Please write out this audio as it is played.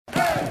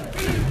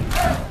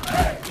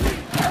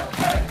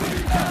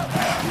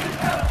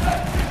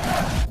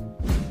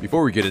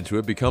Before we get into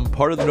it, become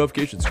part of the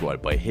notification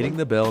squad by hitting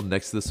the bell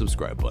next to the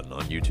subscribe button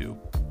on YouTube.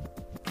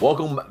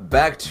 Welcome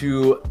back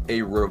to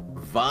a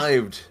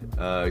revived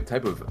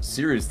type of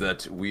series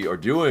that we are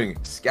doing,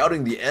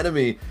 Scouting the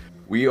Enemy.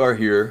 We are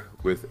here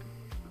with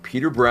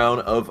Peter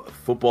Brown of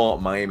Football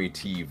Miami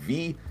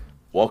TV.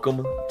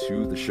 Welcome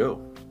to the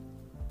show.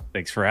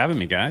 Thanks for having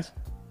me, guys.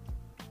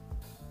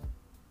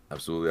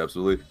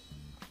 Absolutely.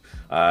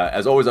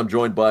 As always, I'm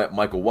joined by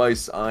Michael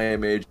Weiss. I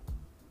am AJ,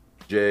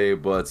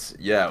 but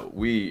yeah,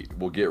 we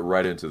will get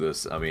right into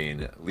this. I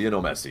mean,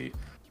 Lionel Messi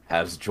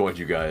has joined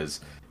you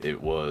guys.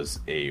 It was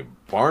a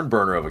barn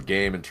burner of a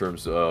game in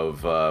terms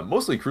of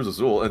mostly Cruz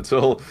Azul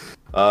until,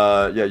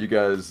 you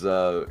guys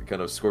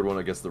kind of scored one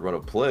against the run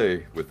of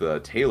play with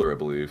Taylor, I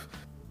believe.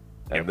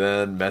 And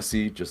then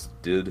Messi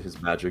just did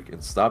his magic in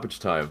stoppage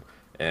time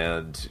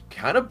and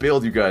kind of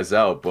bailed you guys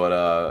out.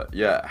 But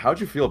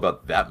how'd you feel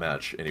about that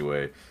match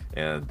anyway?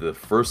 And the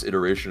first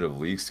iteration of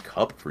Leagues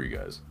Cup for you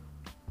guys?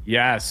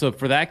 Yeah, so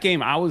for that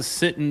game, I was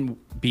sitting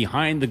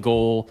behind the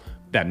goal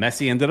that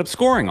Messi ended up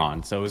scoring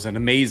on. So it was an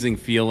amazing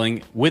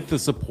feeling with the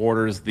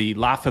supporters, the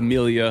La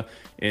Familia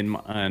in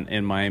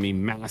Miami,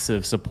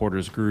 massive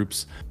supporters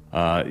groups.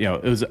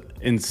 It was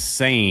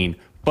insane.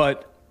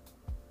 But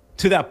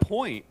to that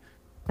point,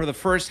 for the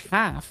first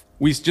half,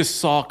 we just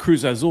saw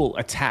Cruz Azul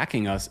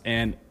attacking us.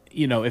 And,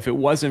 if it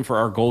wasn't for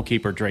our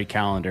goalkeeper, Drake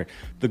Callender,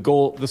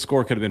 the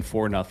score could have been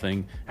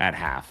 4-0 at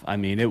half. I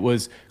mean, it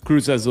was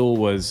Cruz Azul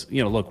was,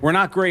 look, we're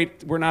not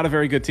great. We're not a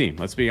very good team.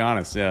 Let's be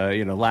honest.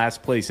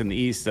 Last place in the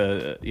East,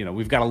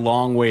 we've got a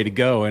long way to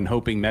go and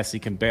hoping Messi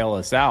can bail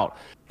us out.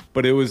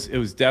 But it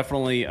was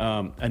definitely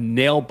a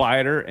nail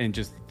biter, and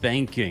just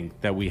thanking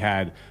that we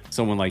had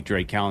someone like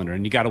Drake Callender.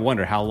 And you got to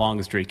wonder, how long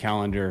is Drake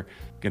Callender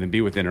going to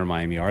be with Inter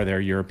Miami? Are there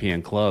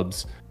European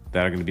clubs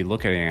that are going to be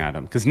looking at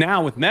him? Because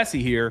now with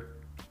Messi here,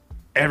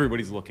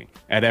 everybody's looking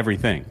at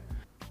everything.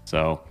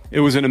 So it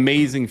was an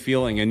amazing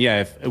feeling. And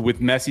with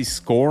Messi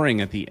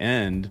scoring at the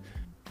end,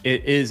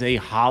 it is a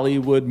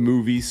Hollywood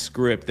movie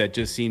script that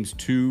just seems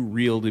too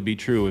real to be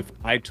true. If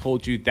I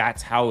told you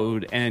that's how it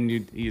would end,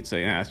 you'd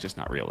say, it's just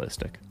not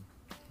realistic.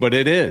 But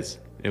it is.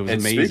 It was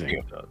amazing. Speaking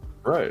of that,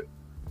 right.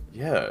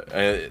 Yeah,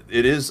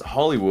 it is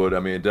Hollywood. I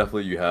mean,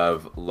 definitely you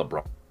have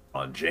LeBron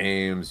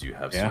James, you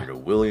have Serena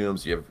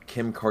Williams, you have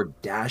Kim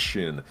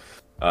Kardashian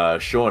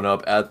showing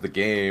up at the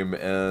game.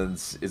 And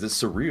is it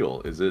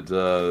surreal? Is it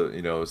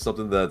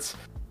something that's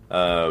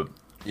I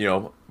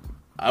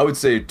would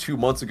say 2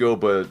 months ago,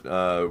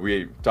 but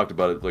we talked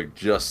about it like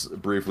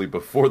just briefly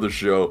before the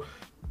show.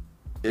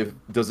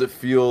 Does it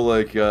feel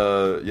like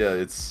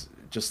it's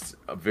just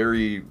a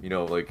very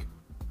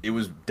it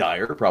was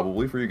dire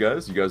probably for you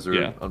guys. You guys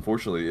are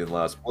unfortunately in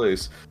last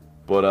place.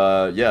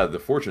 But the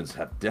fortunes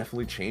have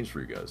definitely changed for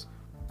you guys.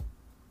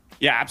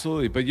 Yeah,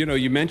 absolutely. But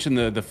you mentioned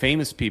the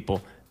famous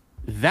people.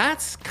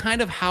 That's kind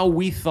of how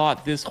we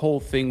thought this whole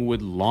thing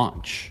would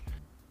launch.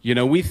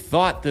 We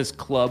thought this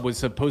club was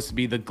supposed to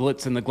be the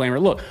glitz and the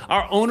glamour. Look,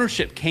 our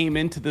ownership came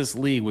into this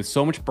league with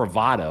so much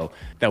bravado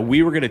that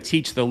we were going to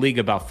teach the league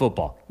about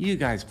football. You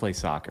guys play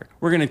soccer.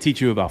 We're going to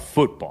teach you about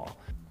football.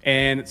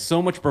 And so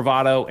much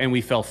bravado, and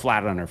we fell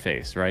flat on our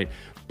face, right?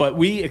 But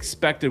we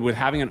expected, with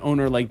having an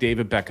owner like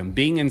David Beckham,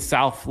 being in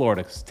South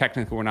Florida, because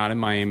technically we're not in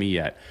Miami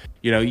yet,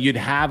 you'd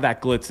have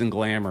that glitz and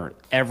glamour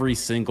every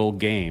single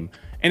game.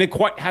 And it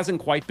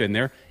hasn't quite been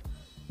there.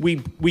 We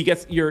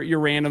get your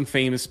random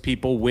famous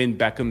people when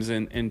Beckham's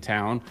in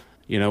town.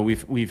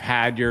 We've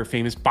had your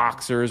famous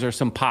boxers or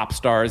some pop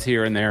stars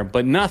here and there,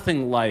 but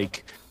nothing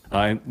like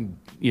Gloria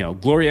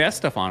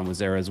Estefan was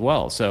there as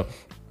well. So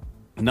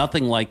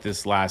nothing like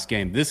this last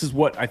game. This is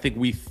what I think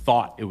we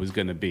thought it was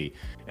going to be.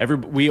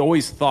 We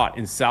always thought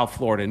in South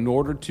Florida, in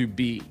order to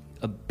be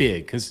a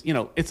big, because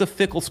it's a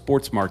fickle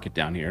sports market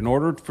down here. In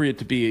order for it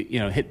to be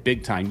hit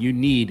big time, you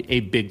need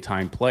a big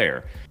time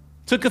player.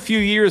 Took a few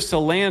years to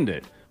land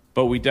it,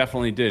 but we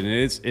definitely did.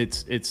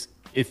 And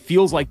it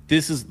feels like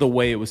this is the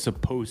way it was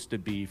supposed to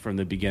be from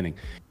the beginning.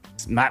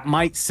 That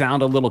might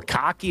sound a little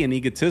cocky and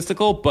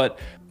egotistical, but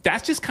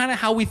that's just kind of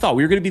how we thought.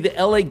 We were going to be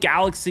the LA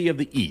Galaxy of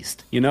the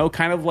East,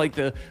 kind of like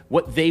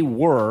what they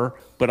were,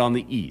 but on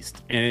the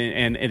East.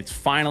 And it's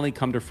finally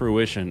come to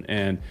fruition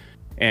and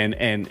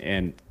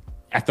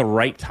at the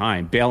right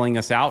time, bailing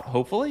us out,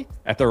 hopefully,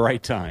 at the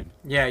right time.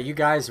 Yeah, you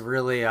guys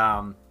really,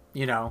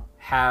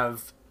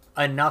 have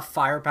enough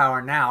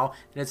firepower now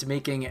that it's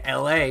making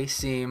LA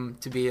seem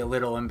to be a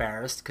little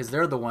embarrassed, because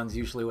they're the ones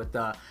usually with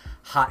the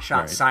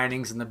hotshot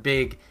signings and the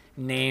big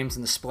names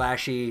and the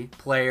splashy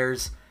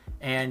players.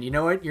 And you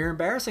know what? You're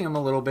embarrassing them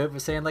a little bit by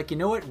saying,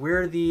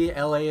 we're the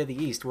LA of the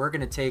East. We're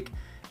going to take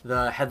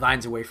the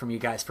headlines away from you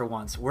guys for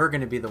once. We're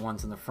going to be the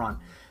ones in the front.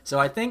 So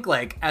I think,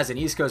 as an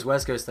East Coast,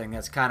 West Coast thing,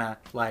 that's kind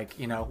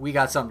of we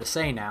got something to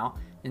say now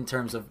in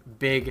terms of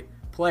big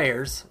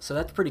players. So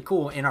that's pretty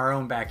cool in our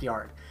own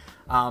backyard.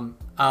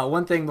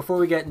 One thing before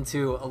we get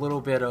into a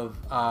little bit of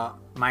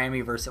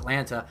Miami versus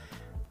Atlanta,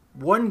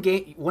 one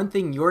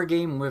thing your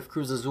game with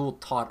Cruz Azul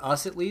taught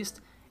us, at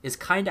least, is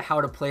kind of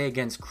how to play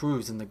against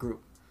Cruz in the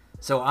group.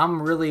 So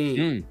I'm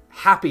really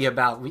happy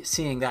about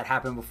seeing that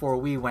happen before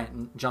we went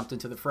and jumped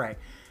into the fray,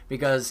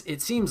 because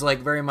it seems like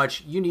very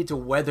much you need to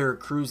weather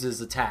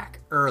Cruz's attack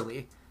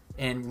early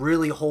and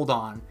really hold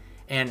on.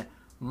 And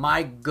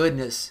my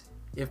goodness,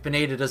 if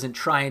Pineda doesn't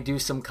try and do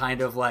some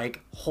kind of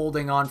like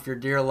holding on for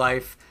dear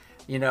life,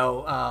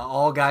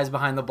 all guys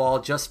behind the ball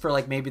just for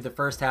like maybe the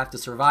first half to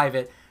survive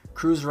it,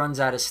 Cruz runs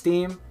out of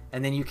steam,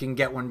 and then you can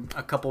get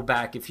a couple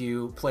back if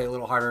you play a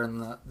little harder in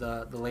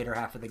the later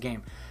half of the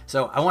game.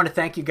 So I want to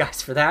thank you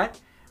guys for that.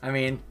 I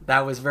mean,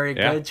 that was very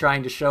good,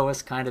 trying to show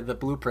us kind of the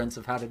blueprints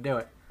of how to do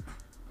it.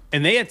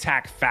 And they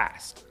attack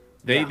fast.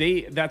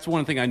 They that's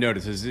one thing I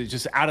noticed is it's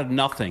just out of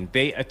nothing,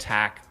 they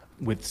attack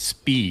with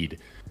speed.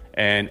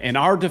 And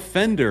our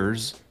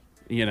defenders,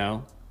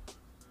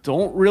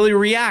 don't really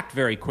react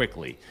very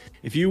quickly.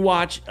 If you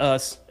watch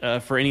us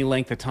for any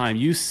length of time,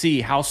 you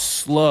see how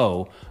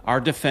slow our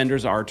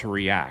defenders are to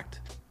react.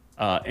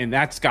 And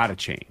that's got to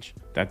change.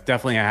 That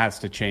definitely has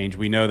to change.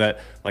 We know that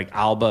like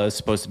Alba is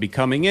supposed to be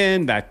coming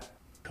in. That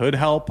could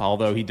help,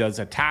 although he does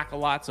attack a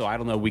lot. So I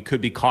don't know. We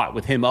could be caught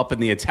with him up in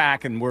the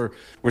attack, and we're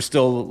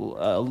still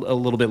a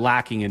little bit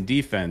lacking in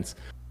defense.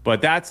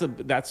 But that's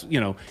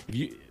a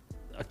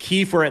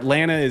key for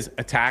Atlanta is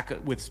attack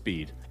with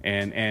speed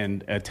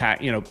and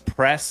attack,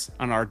 press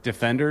on our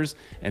defenders,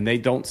 and they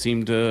don't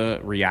seem to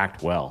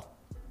react well.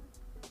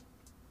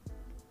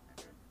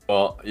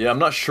 Well, yeah, I'm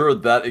not sure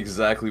that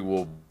exactly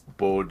will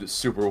bode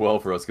super well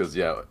for us because,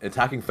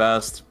 attacking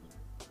fast,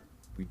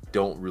 we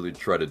don't really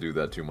try to do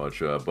that too much.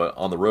 But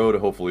on the road,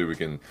 hopefully we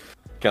can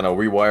kind of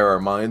rewire our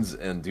minds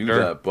and do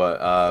that.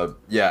 But,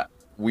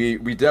 we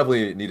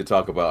definitely need to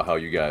talk about how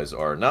you guys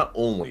are not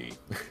only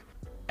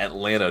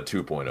Atlanta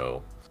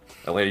 2.0,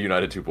 Atlanta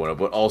United 2.0,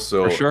 but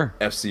also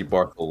FC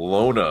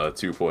Barcelona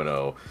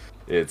 2.0.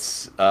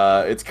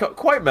 It's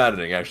quite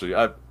maddening, actually.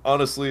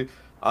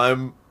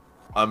 I'm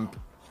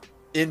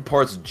in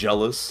parts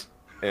jealous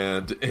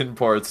and in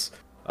parts,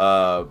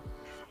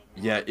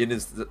 it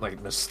is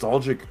like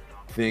nostalgic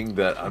thing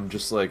that I'm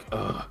just like,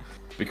 ugh,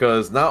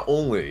 because not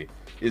only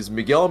is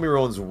Miguel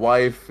Almiron's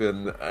wife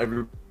and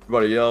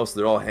everybody else,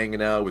 they're all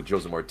hanging out with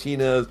Jose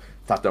Martinez,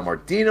 Tata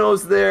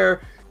Martino's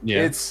there.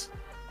 Yeah. This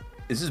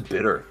is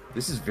bitter.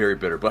 This is very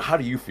bitter. But how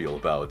do you feel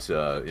about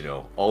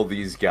all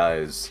these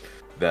guys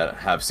that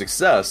have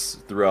success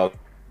throughout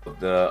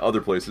the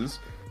other places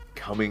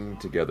coming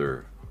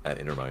together at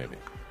Inter Miami?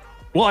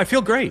 Well, I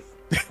feel great.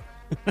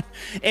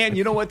 And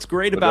you know what's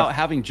great about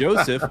having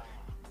Joseph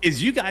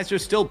is you guys are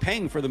still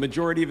paying for the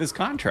majority of his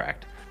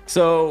contract.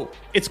 So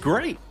it's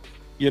great.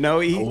 Peter.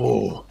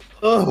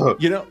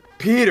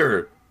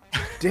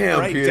 Damn,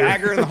 right, Peter.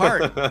 Dagger in the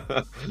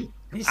heart.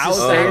 He's just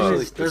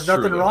saying there's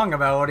nothing wrong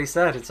about what he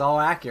said. It's all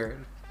accurate.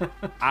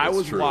 I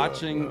was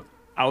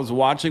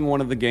watching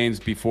one of the games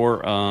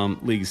before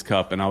Leagues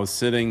Cup, and I was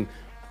sitting,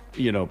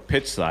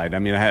 pitch side. I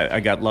mean, I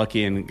got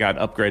lucky and got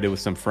upgraded with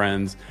some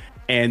friends,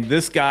 and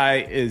this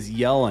guy is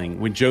yelling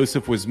when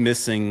Joseph was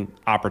missing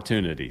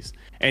opportunities,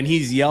 and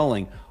he's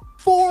yelling,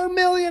 $4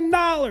 million,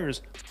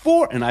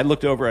 and I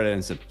looked over at it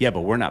and said, yeah,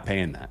 but we're not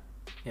paying that.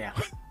 Yeah.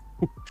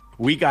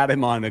 We got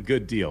him on a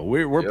good deal.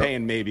 We're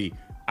paying maybe,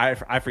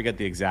 I forget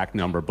the exact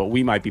number, but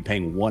we might be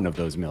paying one of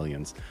those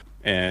millions.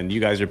 And you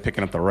guys are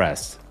picking up the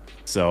rest.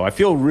 So I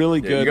feel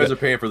really good. You guys are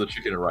paying for the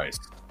chicken and rice.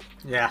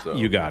 Yeah. So,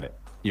 you got it.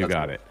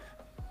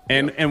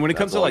 And when it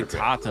comes to like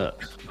Tata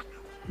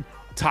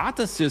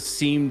just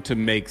seemed to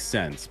make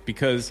sense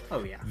because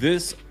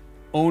this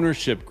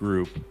ownership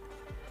group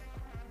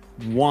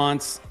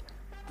wants,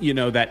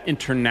 that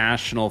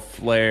international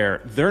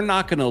flair. They're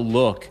not going to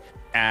look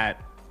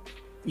at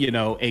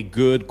a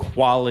good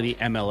quality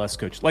MLS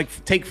coach. Like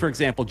take, for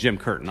example, Jim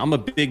Curtin. I'm a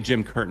big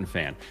Jim Curtin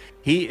fan.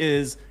 He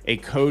is a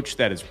coach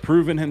that has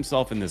proven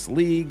himself in this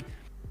league,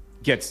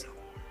 gets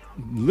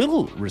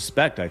little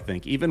respect, I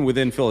think, even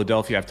within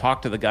Philadelphia. I've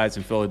talked to the guys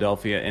in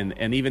Philadelphia,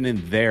 and even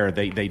in there,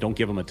 they don't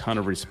give him a ton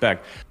of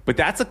respect. But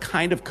that's a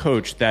kind of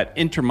coach that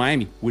Inter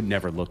Miami would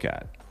never look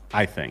at,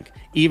 I think,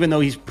 even though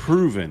he's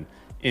proven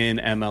in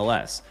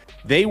MLS.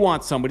 They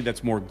want somebody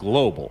that's more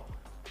global.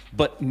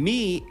 But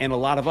me and a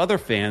lot of other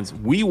fans,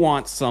 we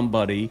want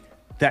somebody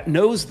that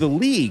knows the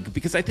league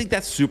because I think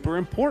that's super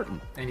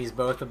important. And he's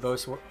best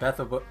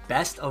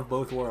of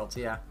both worlds,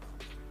 yeah.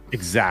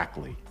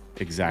 Exactly.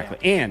 Yeah.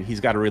 And he's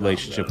got a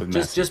relationship with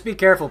Messi. Just be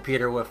careful,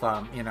 Peter, with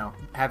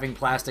having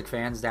plastic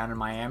fans down in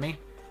Miami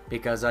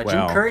because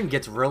Jim Curtin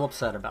gets real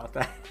upset about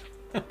that.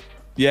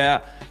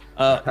 Yeah.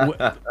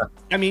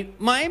 I mean,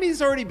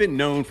 Miami's already been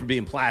known for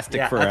being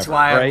plastic forever. That's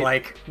why right? I'm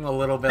like a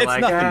little bit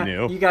nothing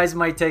new. You guys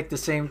might take the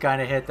same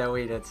kind of hit that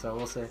we did, so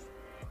we'll see.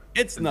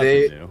 It's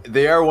nothing new.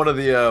 They are one of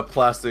the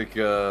plastic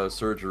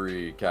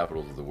surgery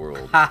capitals of the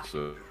world.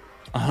 So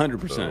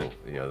 100%. So,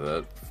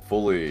 that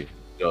fully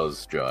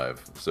does jive.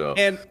 So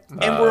and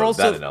we're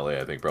also that in LA,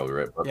 I think probably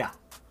right. But,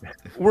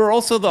 we're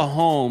also the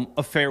home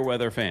of fair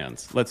weather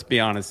fans. Let's be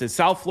honest.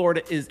 South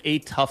Florida is a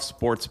tough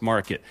sports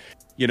market.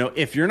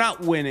 If you're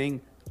not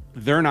winning,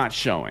 they're not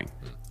showing.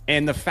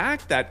 And the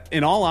fact that,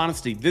 in all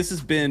honesty, this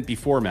has been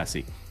before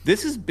Messi.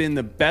 this has been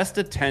the best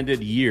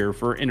attended year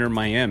for Inter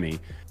Miami.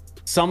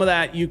 Some of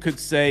that you could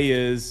say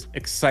is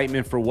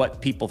excitement for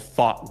what people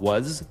thought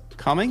was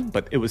coming,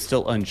 but it was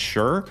still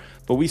unsure.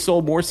 But we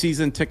sold more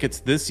season tickets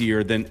this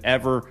year than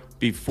ever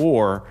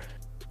before.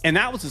 And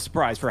that was a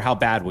surprise for how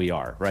bad we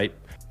are, right?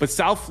 But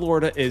South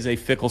Florida is a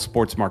fickle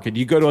sports market.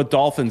 You go to a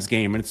Dolphins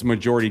game and it's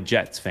majority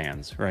Jets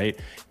fans, right?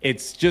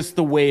 It's just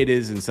the way it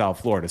is in South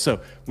Florida. So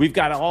we've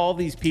got all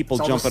these people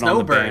jumping on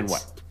the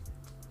bandwagon.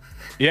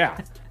 Yeah.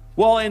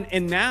 Well,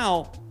 and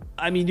now,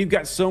 I mean, you've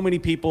got so many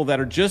people that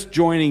are just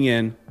joining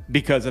in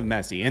because of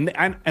Messi.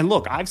 And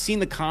look, I've seen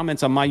the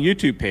comments on my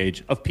YouTube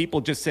page of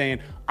people just saying,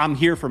 I'm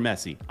here for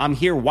Messi. I'm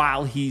here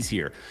while he's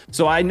here.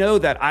 So I know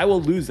that I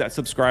will lose that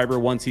subscriber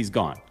once he's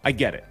gone. I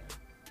get it.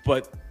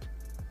 But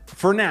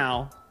for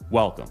now,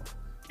 welcome.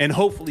 And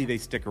hopefully they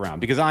stick around,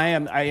 because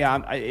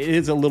it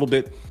is a little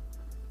bit,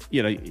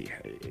 you know,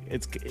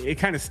 it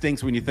kind of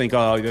stinks when you think,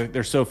 oh,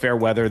 they're so fair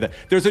weather. That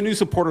there's a new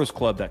supporters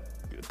club that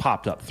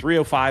popped up,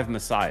 305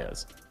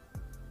 Messiahs.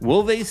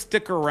 Will they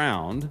stick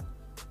around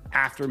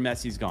after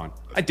Messi's gone?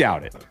 I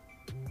doubt it,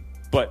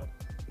 but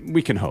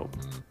we can hope.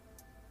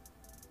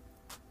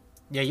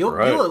 Yeah,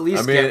 you'll at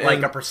least get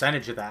like a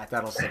percentage of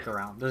that'll stick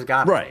around. There's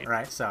got to be,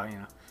 right? So, you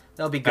know,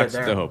 that'll be good. That's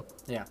there. The hope.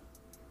 Yeah.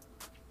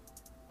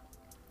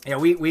 Yeah,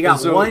 we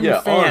got one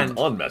fan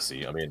on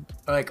Messi. I mean,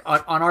 like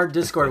on our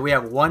Discord, we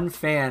have one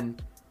fan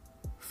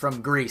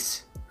from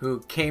Greece who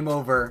came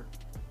over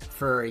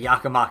for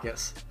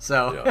Yakimakis.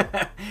 So,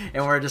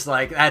 and we're just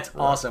like, that's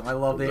awesome. I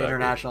love the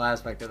international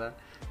aspect of that.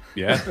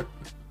 Yeah.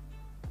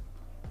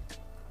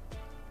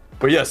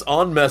 But yes,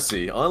 on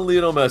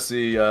Lionel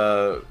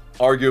Messi,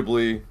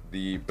 arguably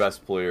the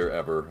best player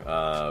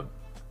ever.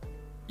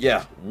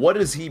 What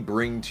does he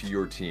bring to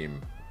your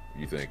team,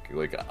 you think?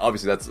 Like,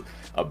 obviously that's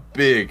a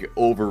big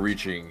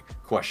overreaching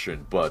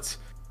question, but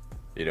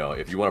you know,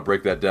 if you want to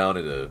break that down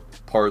into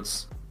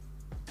parts,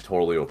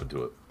 totally open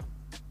to it.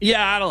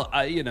 Yeah,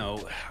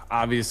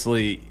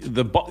 obviously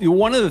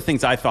one of the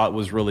things I thought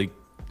was really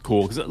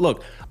cool, because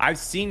look, I've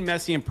seen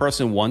Messi in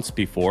person once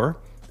before.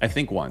 I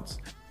think once.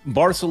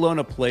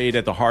 Barcelona played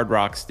at the Hard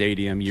Rock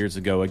Stadium years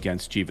ago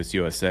against Chivas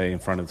USA in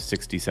front of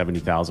 60,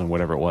 70,000,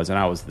 whatever it was, and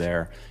I was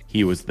there.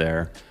 He was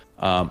there.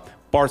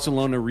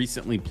 Barcelona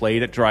recently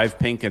played at Drive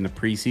Pink in the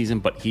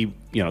preseason, but he,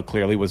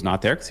 clearly was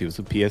not there because he was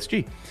with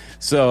PSG.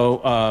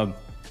 So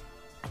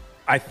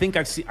I think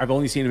I've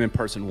only seen him in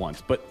person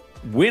once, but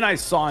when I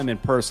saw him in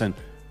person,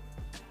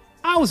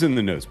 I was in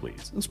the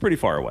nosebleeds. It was pretty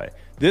far away.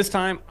 This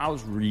time, I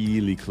was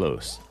really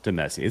close to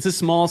Messi. It's a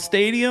small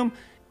stadium.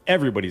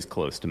 Everybody's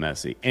close to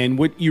Messi. And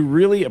what you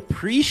really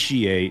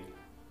appreciate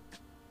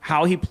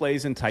how he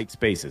plays in tight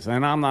spaces.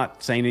 And I'm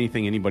not saying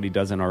anything anybody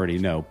doesn't already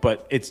know,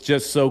 but it's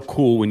just so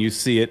cool when you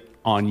see it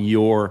on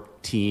your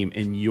team,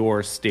 in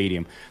your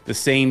stadium. The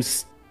same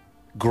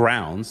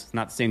grounds,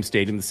 not the same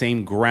stadium, the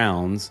same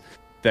grounds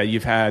that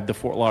you've had the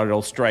Fort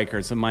Lauderdale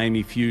Strikers, the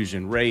Miami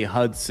Fusion, Ray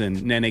Hudson,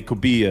 Nene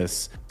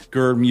Kobias,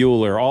 Gerd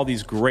Mueller, all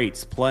these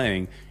greats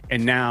playing.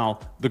 And now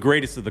the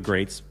greatest of the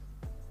greats,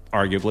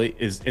 arguably,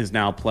 is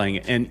now playing.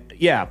 And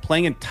yeah,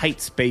 playing in tight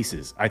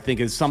spaces, I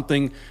think, is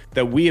something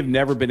that we have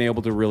never been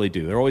able to really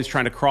do. They're always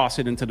trying to cross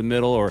it into the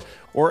middle,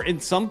 or in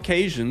some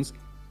occasions,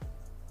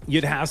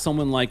 you'd have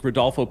someone like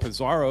Rodolfo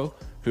Pizarro,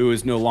 who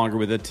is no longer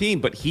with the team,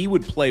 but he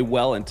would play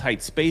well in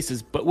tight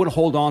spaces, but would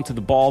hold on to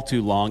the ball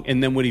too long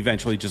and then would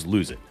eventually just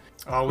lose it.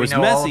 Oh, we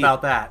know all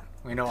about that.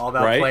 We know all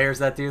about players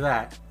that do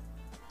that.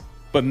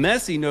 But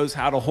Messi knows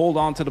how to hold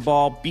on to the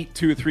ball, beat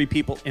 2 or 3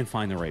 people, and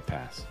find the right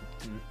pass.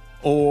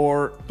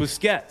 Or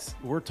Busquets.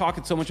 We're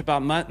talking so much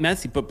about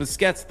Messi, but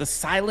Busquets, the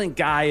silent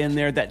guy in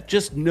there that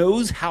just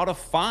knows how to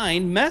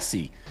find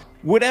Messi.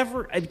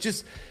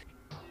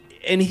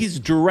 And he's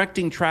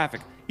directing traffic.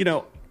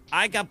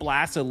 I got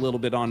blasted a little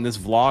bit on this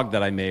vlog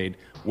that I made,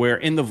 where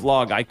in the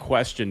vlog I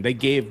questioned, they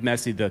gave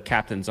Messi the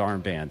captain's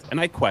armband, and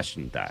I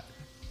questioned that.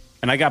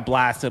 And I got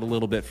blasted a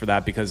little bit for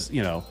that because,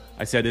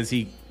 I said, does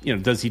he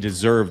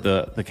deserve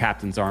the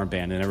captain's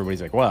armband? And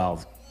everybody's like,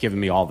 well, giving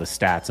me all the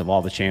stats of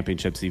all the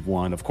championships he's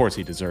won, of course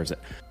he deserves it.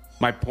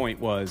 My point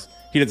was,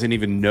 he doesn't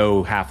even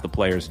know half the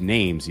players'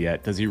 names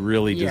yet. Does he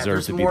really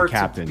deserve to be the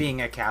captain? To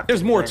being a captain,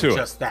 there's more to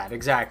just that,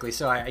 exactly.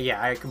 So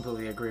I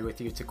completely agree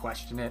with you to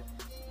question it.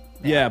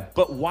 Yeah,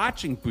 but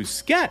watching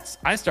Busquets,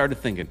 I started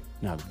thinking,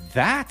 now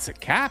that's a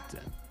captain.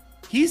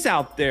 He's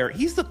out there.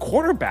 He's the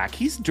quarterback.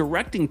 He's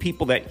directing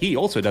people that he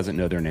also doesn't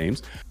know their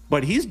names,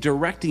 but he's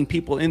directing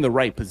people in the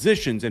right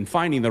positions and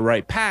finding the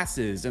right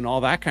passes and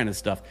all that kind of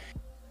stuff.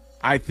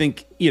 I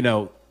think,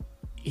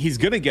 he's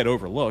going to get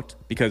overlooked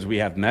because we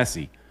have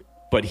Messi,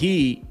 but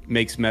he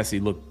makes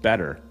Messi look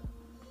better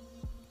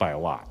by a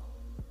lot.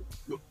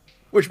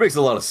 Which makes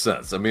a lot of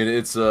sense. I mean,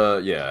 it's,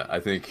 I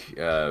think,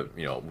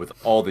 with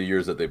all the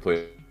years that they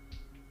played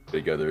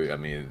together, I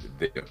mean,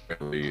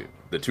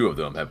 the two of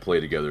them have played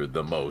together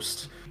the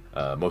most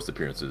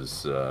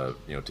appearances,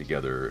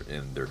 together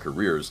in their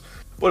careers.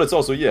 But it's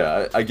also,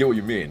 I get what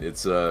you mean.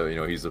 It's,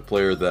 he's a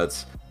player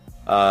that's,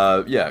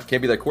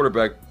 can't be that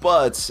quarterback,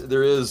 but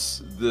there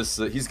is this,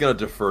 he's going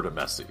to defer to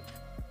Messi.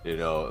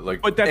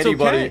 Like but that's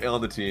anybody okay.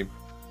 on the team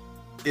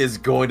is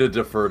going to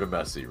defer to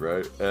Messi,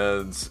 right?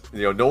 And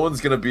no one's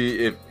going to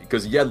be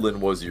because Yedlin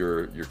was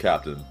your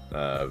captain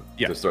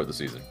to start the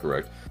season,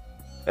 correct?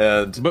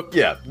 But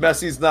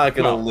Messi's not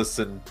going to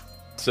listen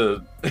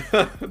to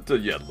to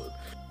Yedlin.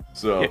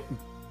 So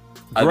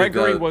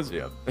Gregory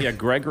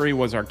Gregory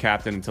was our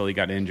captain until he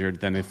got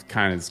injured. Then it's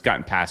kind of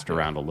gotten passed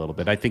around a little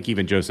bit. I think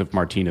even Joseph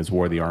Martinez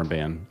wore the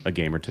armband a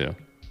game or two.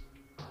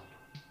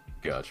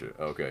 Gotcha.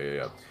 Okay.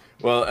 Yeah.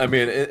 Well, I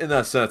mean, in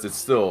that sense, it's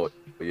still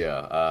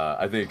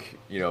I think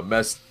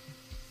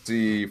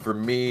Messi, for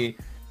me,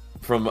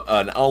 from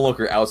an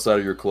onlooker outside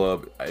of your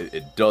club,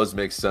 it does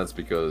make sense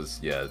because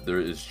there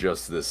is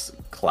just this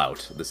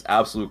clout, this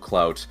absolute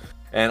clout,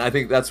 and I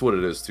think that's what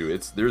it is too.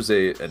 There's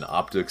an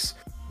optics.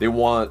 They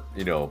want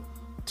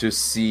to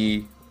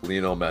see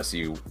Lionel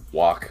Messi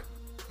walk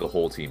the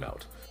whole team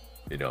out.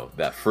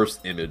 That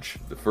first image,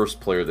 the first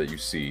player that you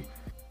see.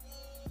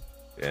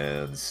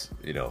 And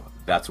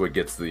that's what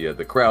gets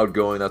the crowd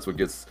going. That's what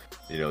gets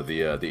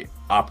the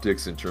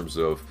optics in terms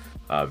of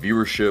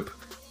viewership.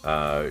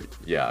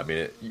 I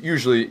mean,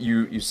 usually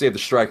you save the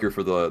striker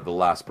for the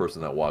last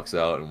person that walks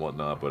out and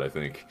whatnot. But I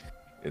think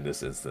in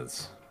this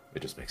instance,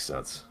 it just makes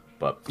sense.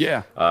 But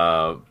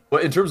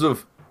but in terms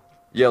of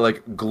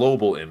like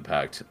global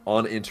impact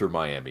on Inter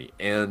Miami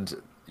and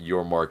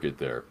your market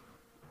there,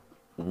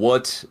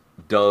 what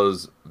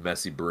does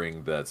Messi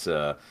bring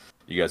that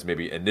you guys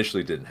maybe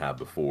initially didn't have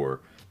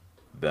before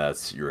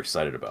that you're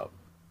excited about?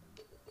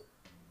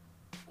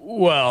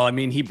 Well, I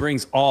mean, he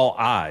brings all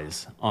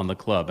eyes on the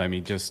club. I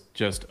mean,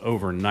 just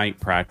overnight,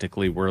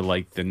 practically, we're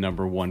like the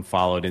 #1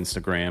 followed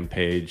Instagram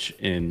page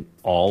in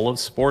all of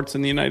sports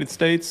in the United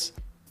States,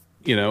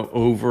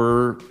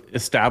 over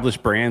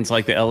established brands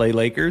like the LA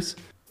Lakers.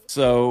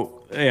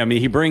 So, I mean,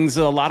 he brings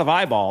a lot of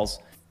eyeballs.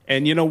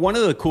 And, one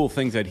of the cool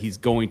things that he's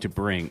going to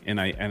bring, and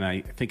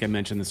I think I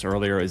mentioned this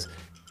earlier, is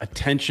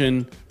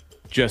attention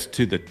just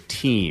to the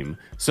team.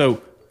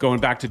 So going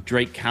back to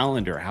Drake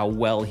Callender, how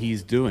well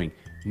he's doing.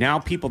 Now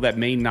people that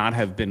may not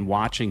have been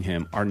watching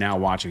him are now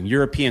watching.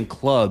 European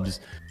clubs,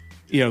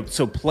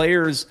 so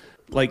players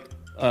like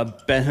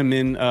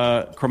Benjamin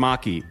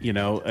Kramaki,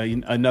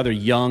 another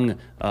young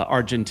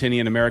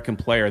Argentinian-American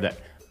player that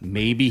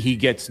maybe he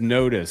gets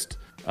noticed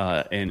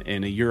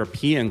in a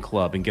European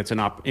club and gets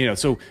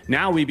so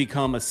now we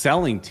become a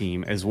selling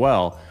team as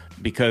well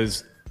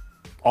because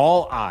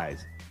all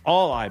eyes,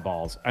 all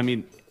eyeballs. I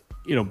mean,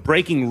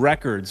 breaking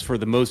records for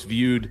the most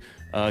viewed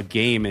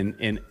game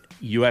in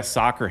U.S.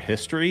 soccer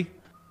history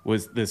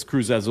was this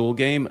Cruz Azul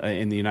game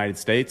in the United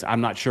States. I'm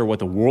not sure what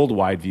the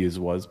worldwide views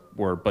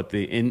were, but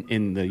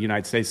in the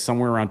United States,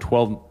 somewhere around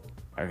 12.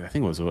 I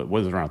think it was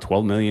around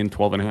 12 million,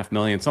 12.5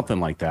 million, something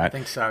like that. I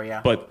think so,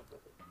 yeah. But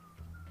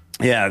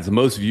it's the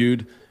most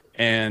viewed.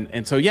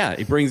 And so,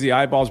 it brings the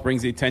eyeballs,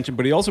 brings the attention,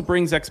 but he also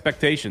brings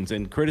expectations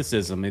and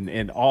criticism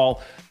and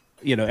all,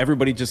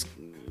 everybody just,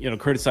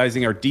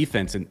 criticizing our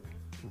defense, and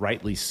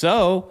rightly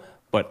so,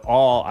 but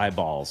all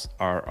eyeballs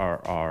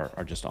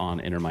are just on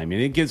Inter Miami.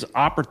 And it gives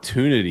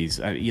opportunities.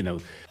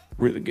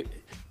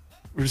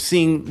 We're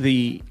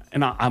seeing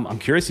and I'm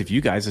curious if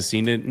you guys have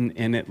seen it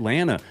in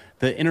Atlanta,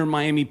 the Inter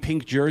Miami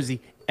pink jersey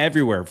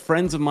everywhere.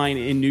 Friends of mine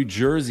in New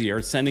Jersey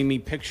are sending me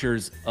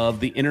pictures of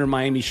the Inter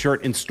Miami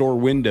shirt in store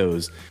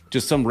windows.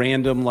 Just some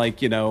random,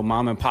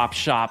 mom and pop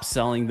shop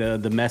selling the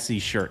Messi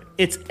shirt.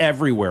 It's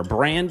everywhere.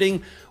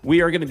 Branding,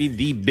 we are going to be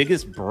the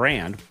biggest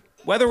brand.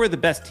 Whether we're the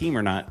best team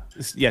or not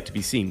is yet to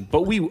be seen.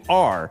 But we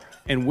are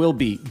and will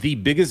be the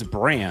biggest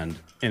brand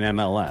in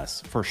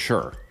MLS, for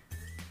sure.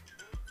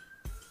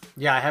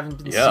 Yeah, I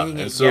haven't been seeing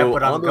it yet,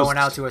 but I'm going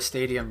out to a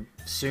stadium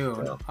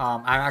soon. Yeah.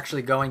 I'm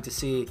actually going to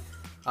see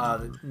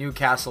the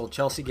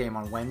Newcastle-Chelsea game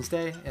on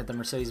Wednesday at the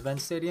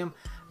Mercedes-Benz Stadium.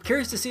 I'm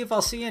curious to see if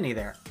I'll see any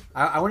there.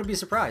 I wouldn't be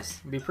surprised.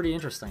 It'd be pretty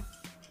interesting.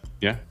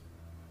 Yeah.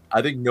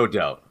 I think no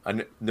doubt.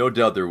 No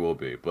doubt there will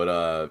be.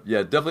 But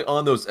definitely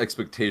on those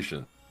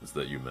expectations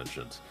that you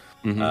mentioned.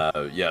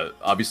 Mm-hmm.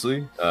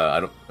 Obviously,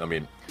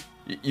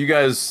 you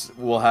guys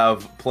will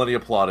have plenty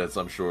of plaudits,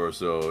 I'm sure.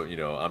 So,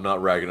 I'm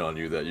not ragging on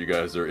you that you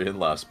guys are in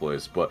last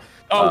place, but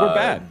we're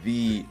bad.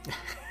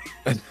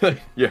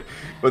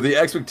 But the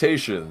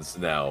expectations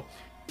now.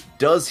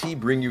 Does he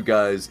bring you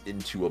guys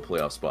into a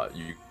playoff spot?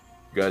 You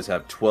guys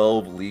have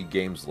 12 league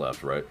games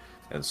left, right?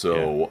 And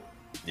so,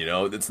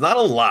 it's not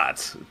a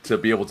lot to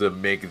be able to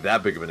make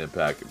that big of an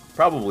impact.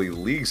 Probably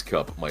Leagues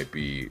Cup might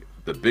be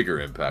the bigger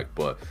impact,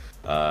 but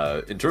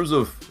in terms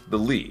of the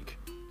league,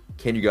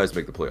 can you guys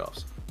make the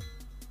playoffs?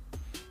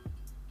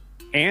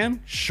 And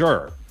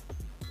sure.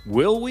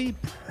 Will we?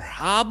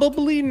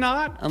 Probably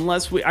not,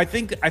 unless we. I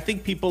think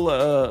people,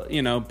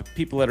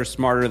 people that are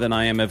smarter than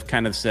I am have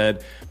kind of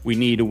said we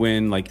need to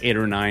win like 8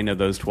 or 9 of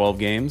those 12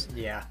 games.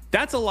 Yeah,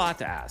 that's a lot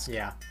to ask.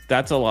 Yeah,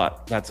 that's a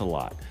lot.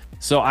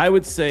 So I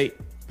would say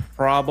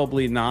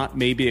probably not.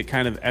 Maybe it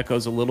kind of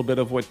echoes a little bit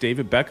of what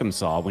David Beckham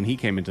saw when he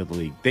came into the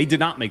league. They did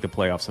not make the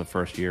playoffs the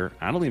first year.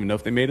 I don't even know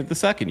if they made it the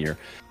second year.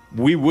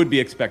 We would be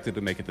expected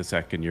to make it the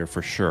second year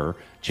for sure.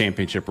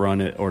 Championship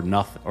run or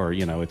nothing, or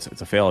it's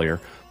a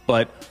failure.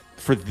 But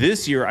for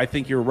this year, I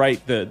think you're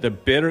right. The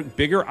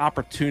bigger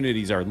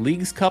opportunities are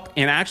Leagues Cup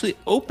and actually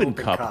Open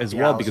Cup as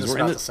well, because we're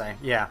in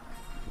the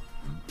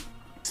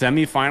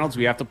semifinals.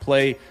 We have to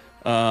play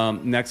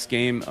next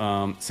game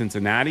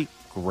Cincinnati.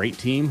 Great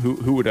team.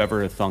 Who would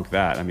ever have thunk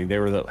that? I mean, they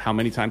were how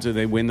many times did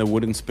they win the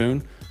Wooden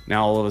Spoon?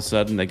 Now all of a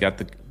sudden they got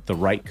the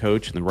right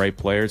coach and the right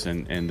players,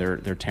 and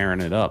they're tearing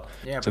it up.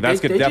 Yeah, so that's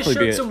definitely just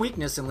showed some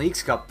weakness in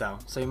Leagues Cup though,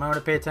 so you might want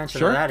to pay attention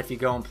to that if you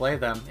go and play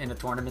them in a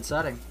tournament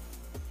setting.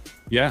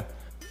 Yeah,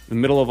 in the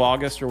middle of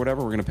August or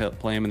whatever, we're going to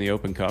play them in the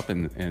Open Cup,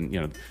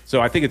 and so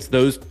I think it's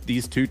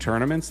these two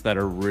tournaments that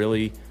are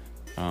really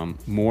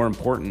more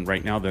important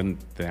right now than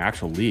the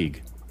actual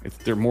league.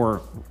 They're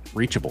more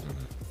reachable.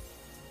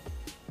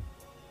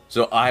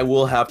 So I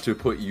will have to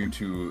put you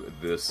to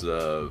this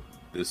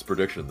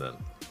prediction then.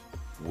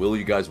 Will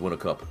you guys win a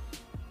cup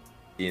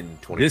in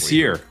 2020? This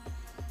year?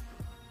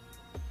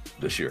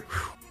 This year.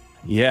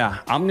 Yeah,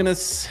 I'm gonna.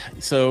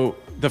 So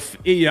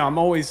I'm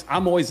always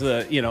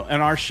the in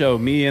our show,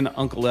 me and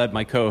Uncle Ed,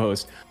 my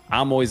co-host,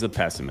 I'm always the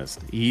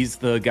pessimist. He's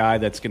the guy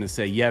that's gonna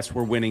say yes,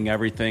 we're winning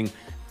everything,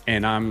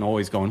 and I'm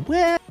always going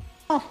well,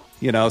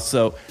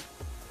 So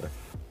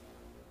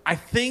I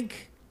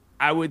think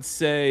I would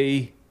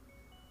say,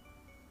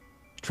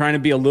 trying to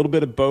be a little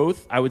bit of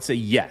both, I would say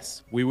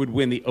yes, we would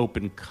win the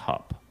Open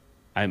Cup.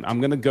 I'm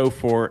going to go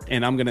for,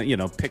 and I'm going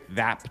to, pick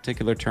that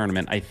particular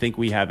tournament. I think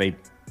we have a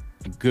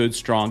good,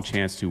 strong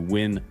chance to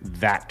win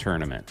that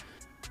tournament.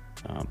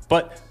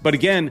 But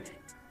again,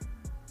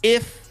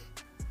 if,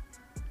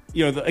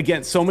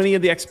 again, so many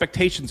of the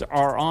expectations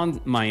are on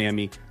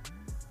Miami,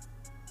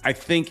 I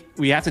think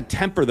we have to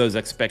temper those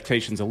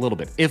expectations a little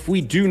bit. If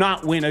we do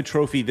not win a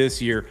trophy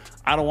this year,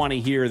 I don't want to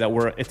hear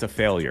that it's a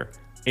failure.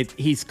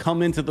 He's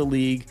come into the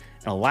league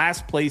in a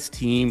last place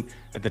team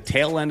at the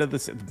tail end of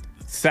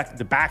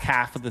the back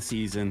half of the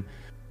season.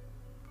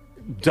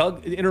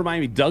 Inter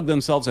Miami dug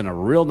themselves in a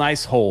real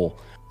nice hole.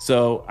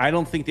 So I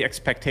don't think the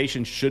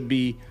expectation should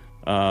be,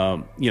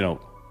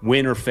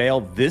 win or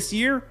fail this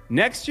year.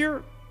 Next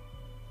year,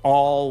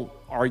 all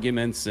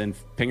arguments and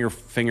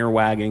finger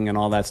wagging and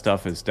all that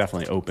stuff is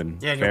definitely open.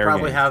 Yeah, and you'll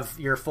probably have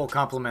your full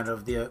complement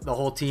of the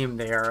whole team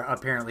they are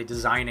apparently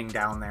designing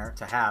down there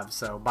to have.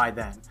 So by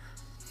then.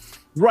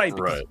 Right.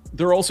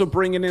 They're also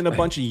bringing in a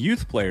bunch of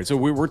youth players. So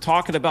we're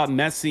talking about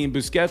Messi and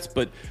Busquets,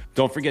 but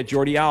don't forget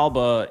Jordi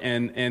Alba,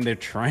 and they're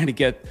trying to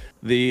get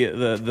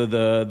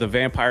the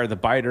vampire, the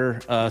biter,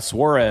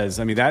 Suarez.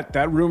 I mean,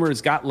 that rumor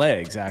has got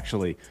legs,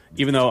 actually,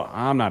 even though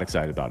I'm not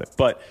excited about it.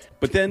 But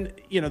then,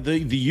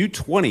 the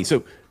U20.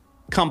 So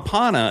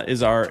Campana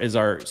is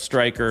our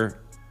striker,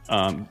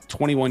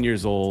 21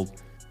 years old.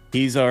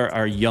 He's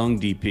our young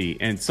DP.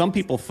 And some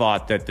people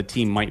thought that the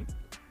team might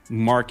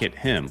market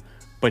him.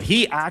 But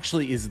he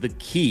actually is the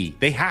key.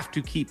 They have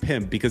to keep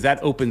him because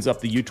that opens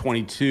up the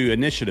U22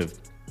 initiative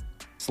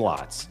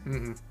slots.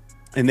 Mm-hmm.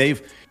 And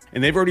they've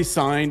already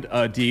signed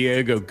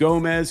Diego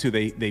Gomez, who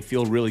they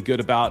feel really good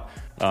about,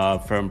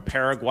 from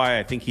Paraguay.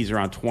 I think he's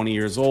around 20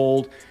 years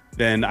old.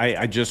 Then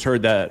I just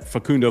heard that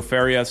Facundo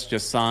Farias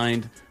just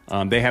signed.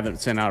 They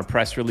haven't sent out a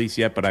press release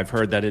yet, but I've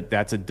heard that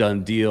that's a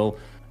done deal.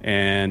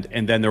 And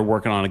then they're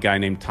working on a guy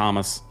named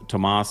Tomas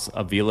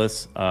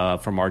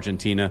Aviles from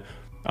Argentina.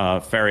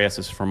 Farias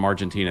is from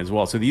Argentina as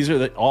well. So these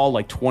are all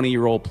like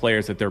 20-year-old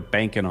players that they're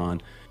banking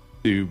on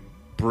to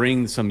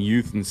bring some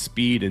youth and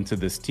speed into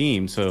this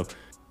team. So,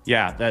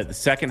 yeah, the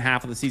second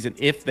half of the season,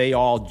 if they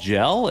all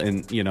gel,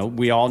 and,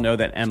 we all know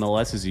that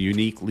MLS is a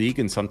unique league,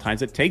 and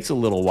sometimes it takes a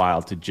little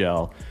while to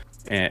gel.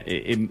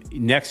 And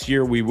next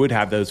year, we would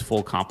have those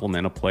full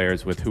complement of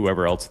players with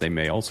whoever else they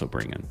may also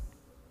bring in.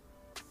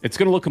 It's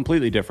going to look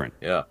completely different.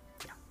 Yeah.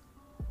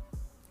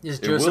 Is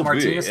Joseph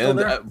Martinez still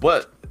there?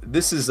 But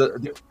this is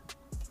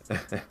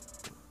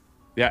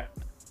yeah,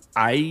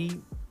 I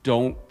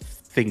don't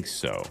think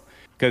so.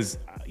 Because,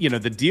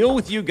 the deal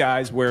with you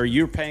guys where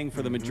you're paying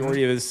for the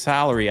majority of his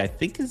salary, I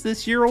think is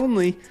this year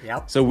only.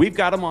 Yep. So we've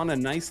got him on a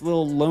nice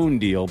little loan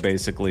deal,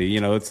 basically.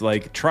 It's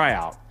like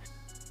tryout.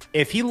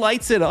 If he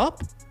lights it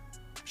up,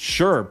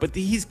 sure. But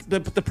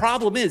the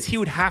problem is he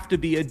would have to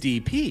be a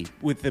DP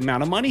with the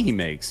amount of money he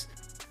makes.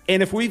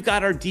 And if we've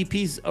got our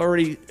DPs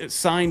already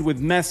signed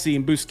with Messi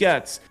and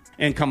Busquets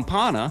and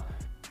Campana,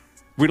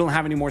 we don't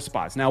have any more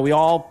spots. Now, we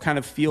all kind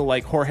of feel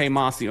like Jorge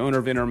Mas, the owner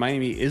of Inter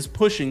Miami, is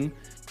pushing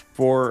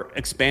for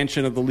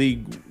expansion of the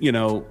league,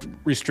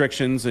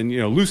 restrictions and,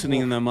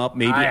 loosening them up,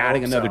 maybe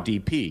adding another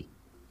DP.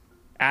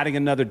 Adding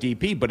another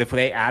DP. But if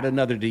they add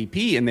another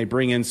DP and they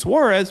bring in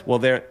Suarez,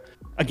 well,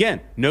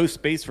 again, no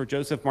space for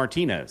Joseph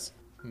Martinez.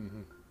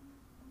 Mm-hmm.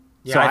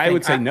 Yeah, so I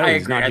would say no,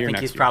 he's not here next year. I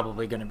think he's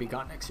probably going to be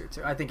gone next year,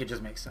 too. I think it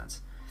just makes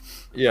sense.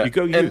 Yeah,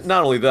 and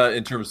not only that,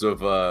 in terms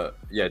of,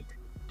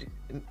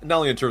 not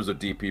only in terms of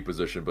DP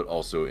position, but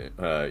also, in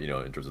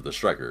terms of the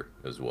striker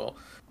as well.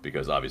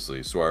 Because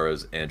obviously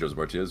Suarez and Joseph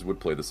Martinez would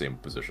play the same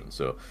position.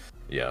 So,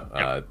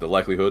 the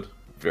likelihood,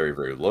 very,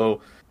 very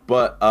low.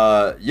 But,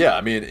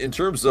 in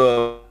terms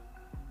of,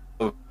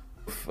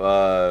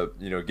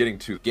 getting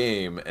to the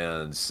game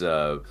and,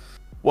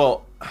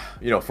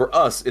 for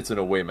us, it's an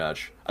away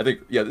match. I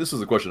think, this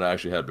was a question I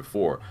actually had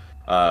before.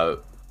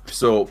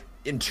 So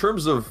in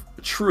terms of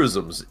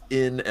truisms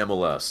in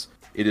MLS,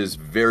 it is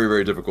very,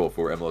 very difficult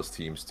for MLS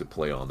teams to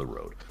play on the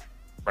road.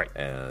 Right.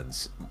 And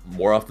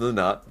more often than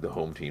not, the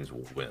home teams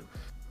will win.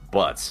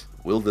 But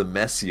will the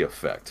Messi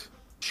effect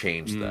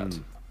change that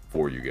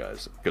for you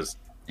guys? Because,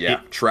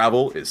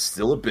 travel is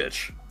still a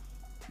bitch.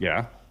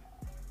 Yeah.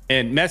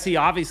 And Messi,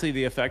 obviously,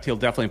 the effect, he'll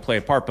definitely play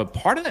a part. But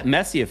part of that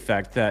Messi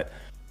effect that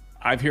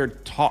I've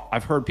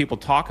heard people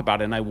talk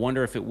about, and I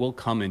wonder if it will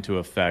come into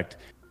effect,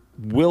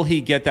 will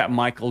he get that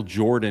Michael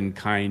Jordan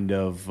kind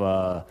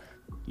of,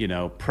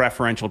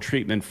 preferential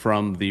treatment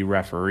from the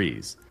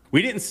referees?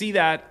 We didn't see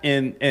that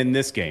in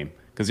this game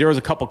because there was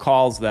a couple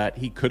calls that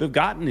he could have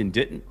gotten and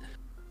didn't.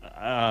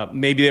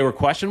 Maybe they were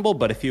questionable,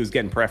 but if he was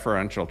getting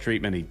preferential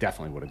treatment, he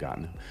definitely would have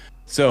gotten it.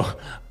 So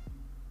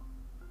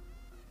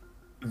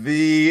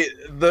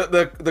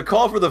the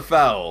call for the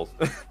foul,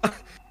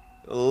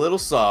 a little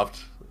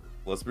soft.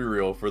 Let's be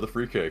real, for the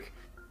free kick,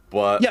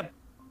 but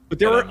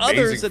there were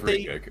others that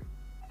kick.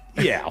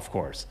 Yeah, of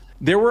course,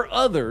 there were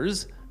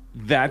others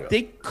that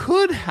they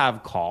could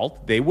have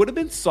called. They would have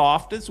been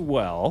soft as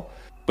well,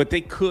 but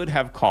they could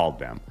have called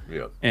them.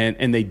 Yeah,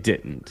 and they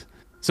didn't.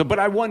 So, but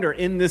I wonder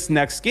in this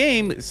next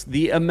game, it's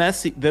the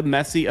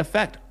Messi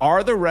effect.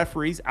 Are the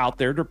referees out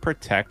there to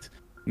protect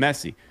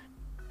Messi?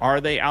 Are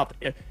they out?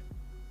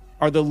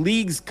 Are the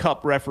League's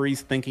Cup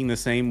referees thinking the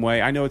same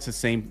way? I know it's the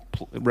same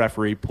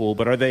referee pool,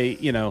 but are they,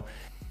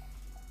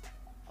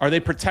 are they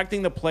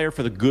protecting the player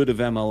for the good of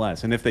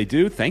MLS? And if they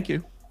do, thank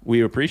you.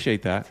 We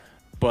appreciate that.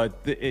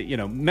 But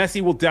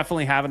Messi will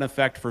definitely have an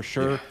effect for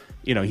sure.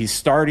 Yeah. He's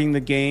starting the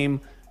game.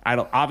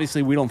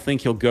 Obviously, we don't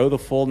think he'll go the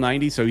full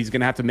 90, so he's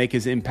going to have to make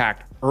his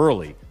impact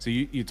early. So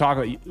you talk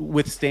about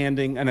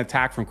withstanding an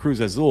attack from Cruz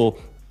Azul.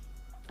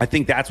 I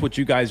think that's what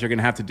you guys are going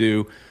to have to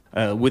do,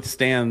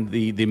 withstand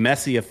the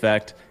Messi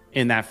effect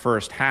in that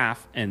first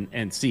half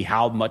and see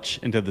how much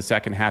into the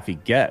second half he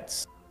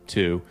gets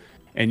to.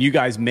 And you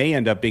guys may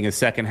end up being a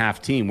second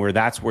half team where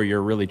that's where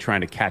you're really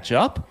trying to catch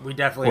up. We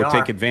definitely or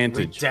take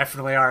advantage. We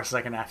definitely are a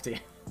second half team.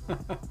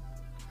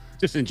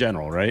 Just in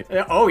general, right?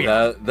 Oh,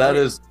 yeah. That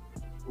is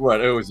right.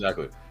 Oh,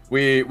 exactly.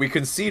 We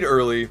concede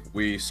early,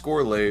 we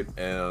score late,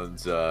 and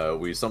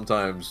we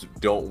sometimes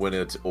don't win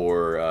it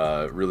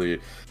or really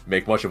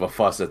make much of a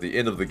fuss at the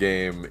end of the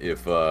game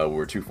if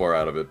we're too far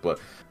out of it. But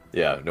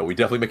we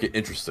definitely make it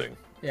interesting.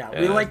 Yeah,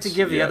 we like to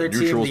give the other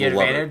team the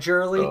advantage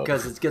early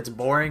because it gets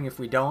boring if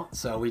we don't.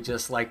 So we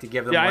just like to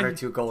give them one or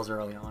two goals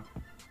early on.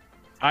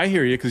 I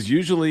hear you, because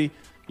usually,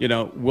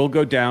 we'll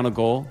go down a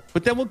goal,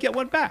 but then we'll get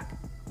one back.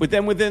 But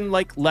then within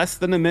like less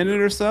than a minute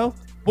or so,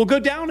 we'll go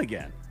down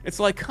again. It's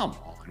like, come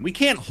on, we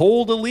can't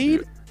hold a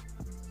lead.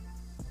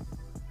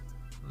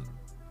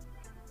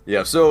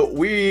 Yeah, so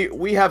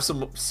we have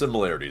some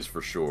similarities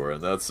for sure,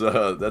 and that's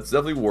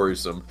definitely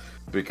worrisome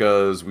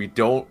because we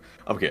don't.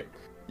 Okay,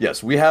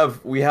 yes, we have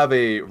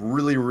a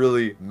really,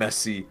 really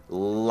messy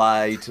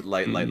light,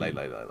 but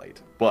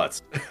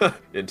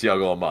in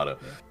Thiago Almada,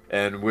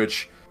 and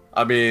which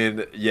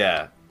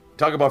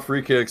talk about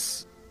free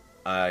kicks.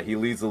 He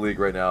leads the league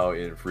right now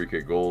in free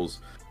kick goals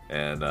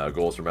and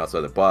goals from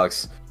outside the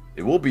box.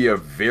 It will be a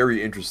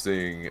very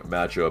interesting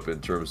matchup in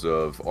terms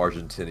of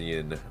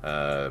Argentinian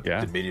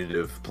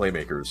diminutive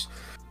playmakers.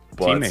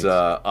 But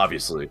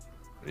obviously,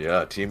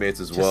 teammates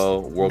as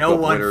well. World Cup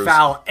winners. No one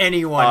foul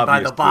anyone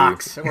obviously. By the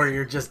box or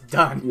you're just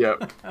done. Yeah,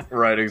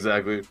 right,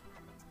 exactly.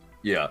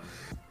 Yeah.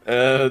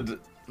 And,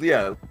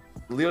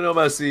 Lionel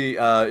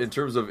Messi, in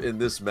terms of in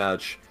this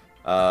match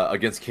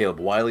against Caleb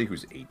Wiley,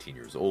 who's 18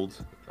 years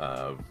old.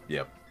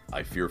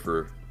 I fear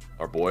for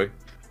our boy,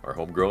 our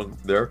homegrown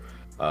there.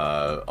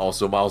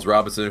 Also Miles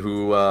Robinson,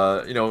 who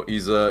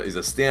he's a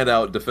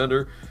standout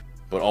defender,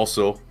 but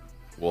also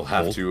will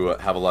have to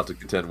have a lot to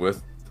contend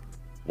with.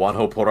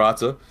 Juanjo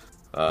Porata,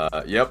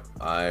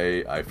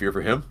 I fear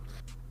for him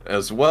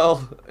as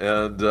well.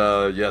 And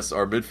yes,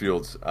 our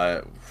midfield,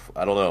 I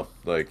don't know,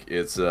 like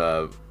it's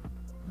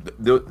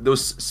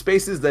those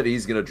spaces that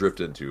he's gonna drift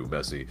into,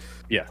 Messi.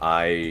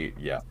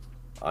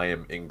 I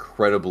am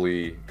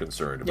incredibly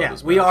concerned about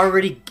this match. We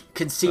already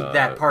concede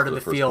that part of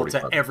the field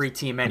to every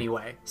team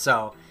anyway.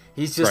 So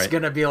he's just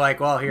going to be like,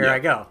 well, here I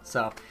go.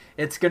 So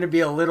it's going to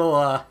be a little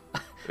a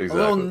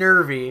little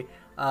nervy.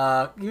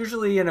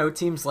 Usually,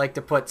 teams like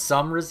to put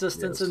some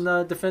resistance in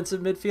the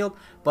defensive midfield.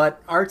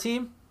 But our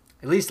team,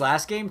 at least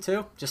last game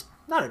too, just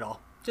not at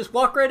all. Just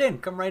walk right in.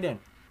 Come right in.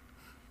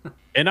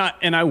 And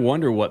I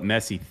wonder what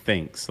Messi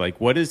thinks. Like,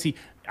 what is he...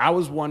 I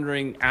was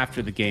wondering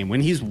after the game, when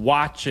he's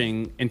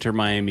watching Inter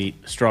Miami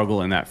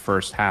struggle in that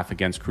first half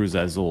against Cruz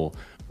Azul,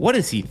 what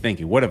is he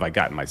thinking? What have I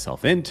gotten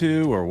myself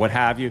into, or what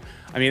have you?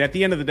 I mean, at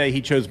the end of the day,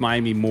 he chose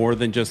Miami more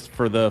than just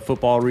for the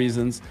football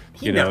reasons.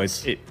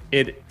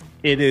 It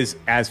is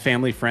as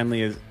family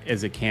friendly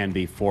as it can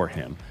be for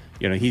him.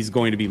 He's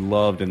going to be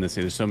loved in this.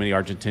 There's so many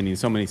Argentinians,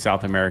 so many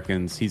South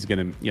Americans. He's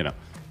going to,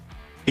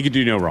 he could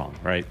do no wrong,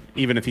 right?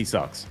 Even if he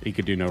sucks, he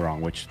could do no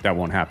wrong, which that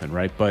won't happen,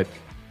 right? But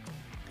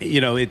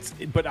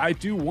but I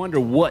do wonder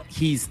what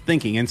he's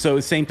thinking. And so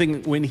same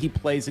thing when he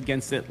plays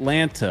against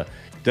Atlanta.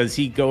 Does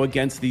he go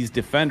against these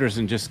defenders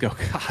and just go,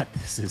 God,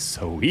 this is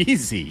so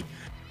easy.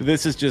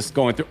 This is just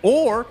going through.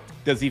 Or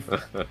does he,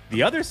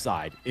 the other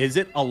side, is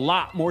it a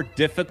lot more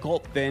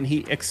difficult than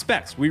he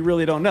expects? We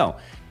really don't know,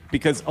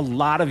 because a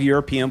lot of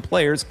European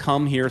players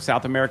come here,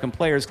 South American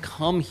players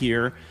come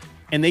here,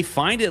 and they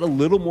find it a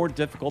little more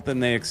difficult than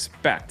they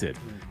expected.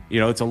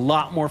 It's a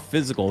lot more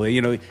physical.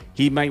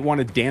 He might want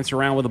to dance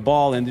around with the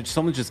ball, and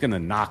someone's just going to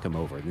knock him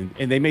over.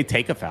 And they may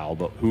take a foul,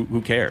 but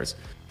who cares?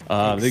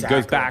 Exactly.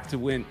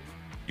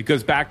 It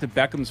goes back to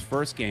Beckham's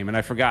first game, and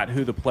I forgot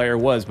who the player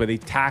was, but he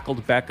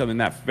tackled Beckham in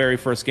that very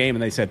first game,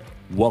 and they said,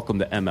 "Welcome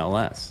to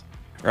MLS."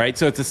 Right?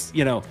 So it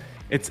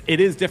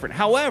is different.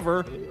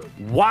 However,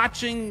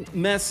 watching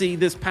Messi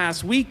this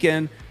past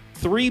weekend,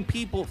 three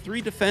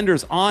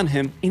defenders on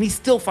him, and he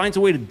still finds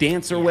a way to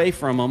dance away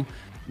from them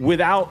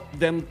without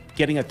them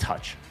getting a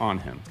touch on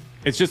him.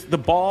 It's just the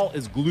ball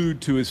is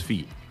glued to his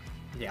feet.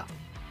 Yeah.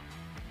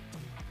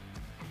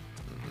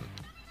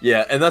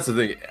 Yeah, and that's the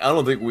thing. I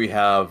don't think we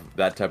have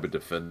that type of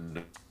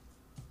defender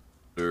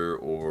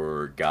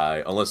or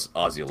guy, unless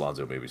Ozzy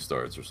Alonso maybe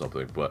starts or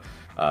something, but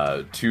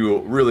to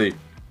really,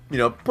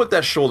 put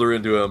that shoulder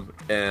into him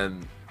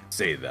and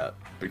say that.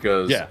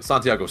 Because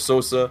Santiago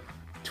Sosa,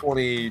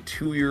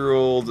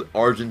 22-year-old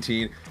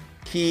Argentine,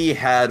 he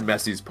had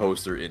Messi's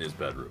poster in his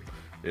bedroom.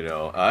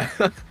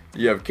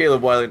 You have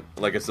Caleb Wiley,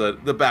 like I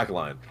said, the back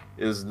line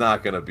is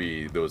not going to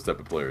be those type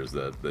of players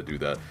that do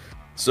that.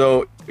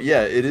 So,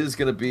 yeah, it is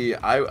going to be,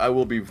 I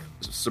will be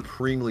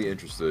supremely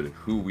interested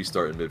who we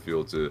start in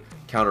midfield to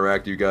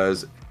counteract you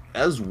guys,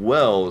 as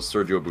well as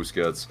Sergio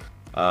Busquets.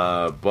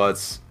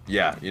 But,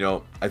 yeah,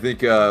 I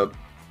think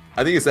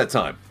it's that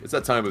time. It's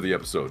that time of the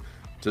episode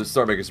to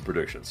start making some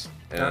predictions.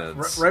 And,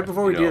 right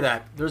before we do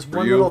that, there's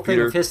one little thing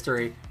of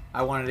history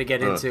I wanted to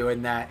get into,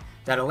 and that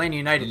Atlanta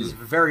United is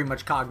very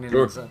much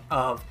cognizant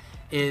of,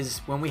 is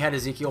when we had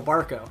Ezequiel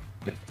Barco.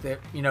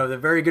 The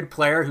very good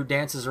player who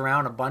dances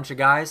around a bunch of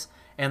guys.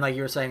 And like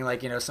you were saying,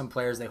 some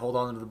players, they hold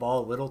on to the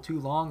ball a little too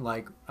long,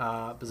 like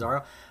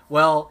Pizarro.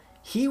 Well,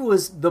 he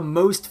was the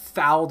most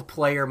fouled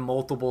player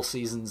multiple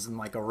seasons in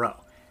a row,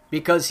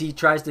 because he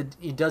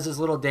does his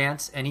little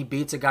dance and he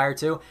beats a guy or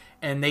two,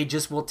 and they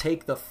just will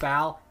take the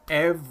foul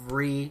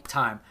every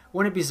time.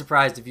 Wouldn't be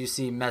surprised if you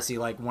see Messi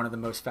one of the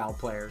most fouled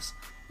players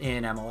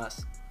in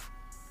MLS.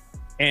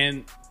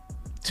 And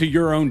to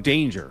your own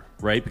danger,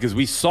 right? Because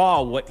we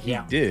saw what he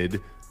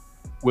did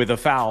with a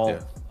foul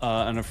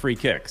and a free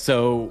kick.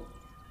 So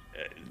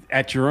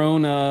at your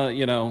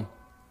own,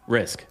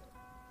 risk.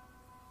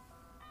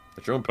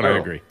 At your own peril. I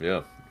agree.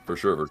 Yeah, for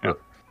sure.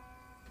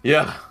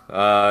 Yeah,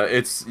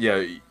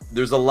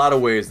 there's a lot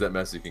of ways that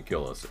Messi can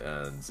kill us,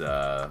 and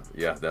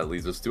that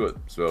leads us to it.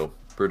 So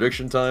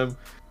prediction time.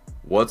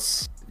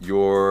 What's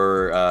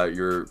your I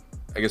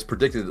guess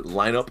predicted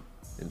lineup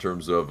in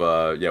terms of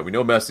we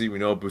know Messi, we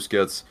know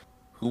Busquets.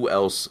 Who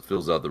else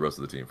fills out the rest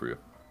of the team for you?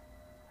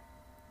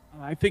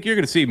 I think you're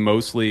going to see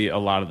mostly a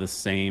lot of the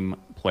same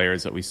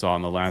players that we saw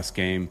in the last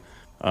game.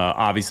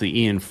 Obviously,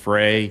 Ian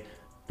Frey,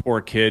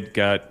 poor kid,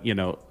 got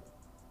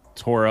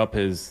tore up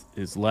his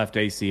left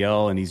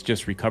ACL, and he's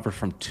just recovered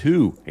from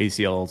 2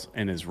 ACLs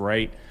in his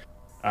right.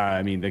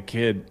 The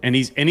kid, and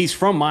he's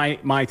from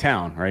my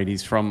town, right?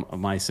 He's from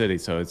my city,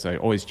 so it's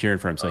always cheering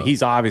for him. So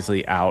he's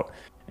obviously out,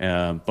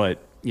 but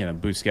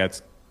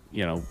Busquets,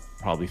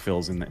 probably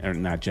fills in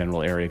that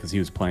general area because he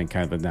was playing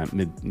kind of in that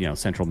mid,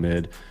 central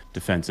mid,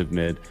 defensive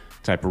mid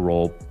type of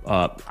role.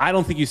 I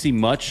don't think you see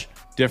much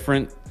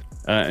different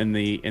in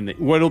the.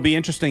 What'll be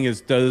interesting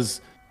is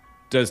does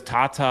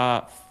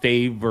Tata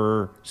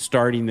favor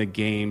starting the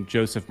game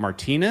Joseph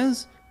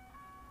Martinez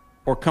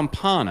or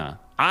Campana?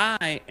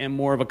 I am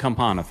more of a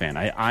Campana fan.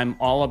 I'm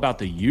all about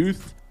the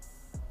youth.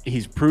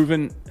 He's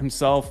proven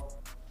himself.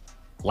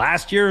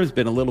 Last year has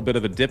been a little bit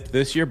of a dip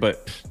this year,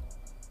 but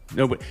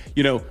nobody,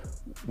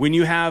 when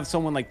you have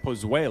someone like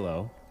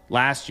Pozuelo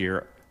last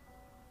year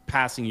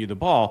passing you the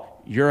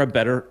ball, you're a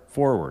better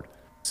forward.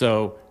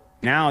 So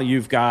now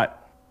you've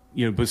got,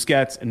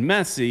 Busquets and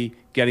Messi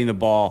getting the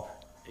ball.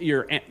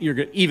 You're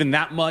even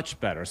that much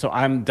better. So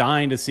I'm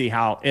dying to see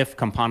if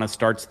Campana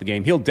starts the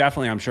game. He'll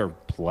definitely, I'm sure,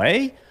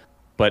 play.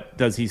 But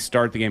does he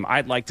start the game?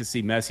 I'd like to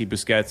see Messi,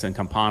 Busquets, and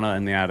Campana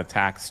in that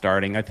attack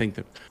starting. I think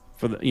that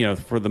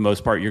for the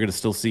most part, you're going to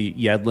still see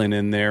Yedlin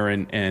in there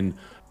and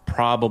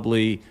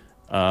probably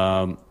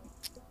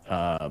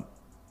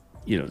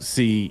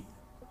see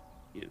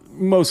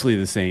mostly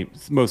the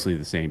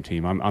same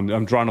team.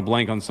 I'm drawing a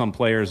blank on some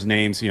players'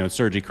 names.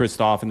 Sergei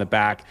Kristov in the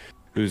back,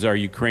 who's our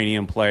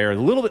Ukrainian player, a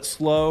little bit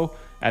slow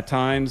at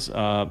times,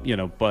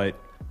 but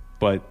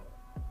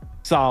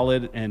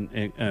solid.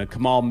 And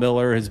Kamal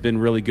Miller has been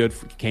really good.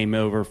 Came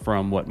over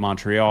from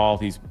Montreal.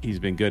 He's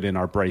been good in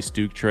our Bryce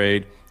Duke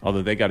trade.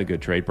 Although they got a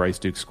good trade. Bryce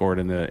Duke scored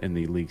in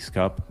the Leagues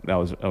Cup. That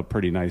was a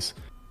pretty nice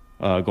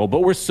goal. But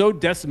we're so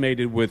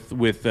decimated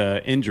with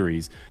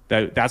injuries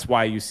that's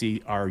why you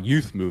see our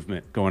youth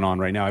movement going on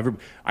right now.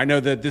 I know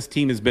that this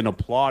team has been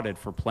applauded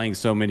for playing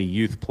so many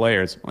youth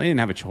players. Well, they didn't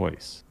have a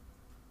choice.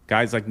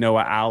 Guys like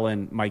Noah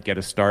Allen might get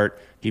a start.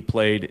 He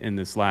played in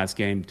this last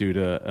game due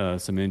to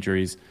some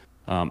injuries.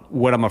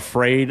 What I'm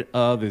afraid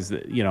of is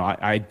that,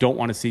 I don't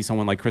want to see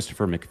someone like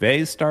Christopher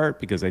McVey start,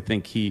 because I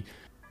think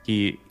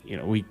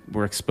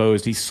we're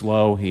exposed. He's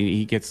slow.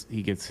 He gets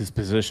his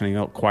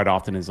positioning quite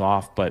often is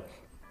off. But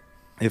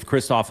if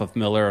Christoph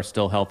Miller are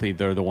still healthy,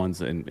 they're the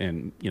ones, and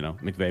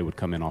McVey would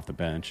come in off the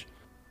bench.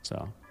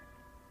 So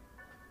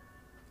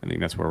I think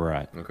that's where we're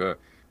at. Okay.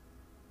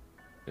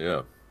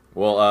 Yeah.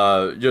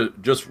 Well,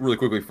 just really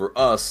quickly for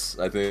us,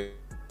 I think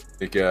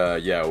we're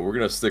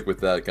gonna stick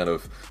with that kind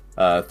of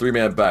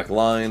 3-man back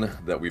line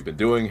that we've been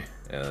doing,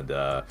 and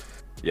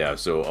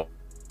so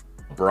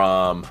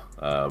Brahm,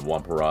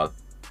 Juan Porata,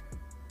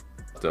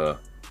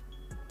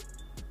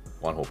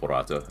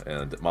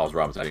 and Miles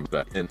Robinson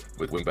back in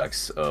with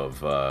wingbacks of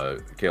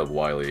Caleb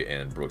Wiley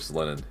and Brooks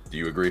Lennon. Do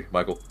you agree,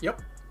 Michael?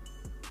 Yep.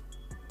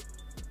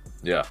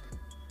 Yeah.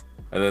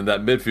 And then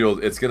that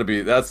midfield, it's gonna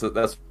be that's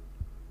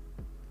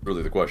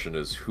really the question,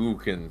 is who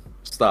can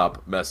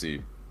stop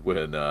Messi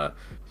when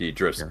he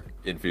drifts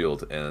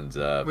infield, and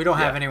we don't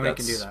have anyone who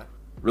can do that.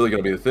 Really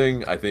going to be the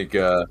thing, I think.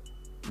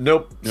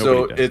 Nope.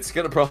 Nobody does. It's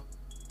going to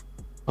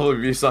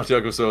probably be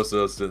Santiago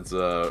Sosa, since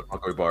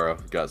Marco Ibarra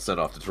got sent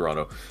off to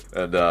Toronto,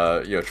 and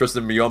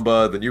Tristan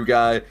Miyomba, the new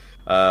guy,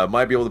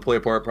 might be able to play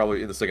a part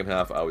probably in the second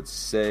half. I would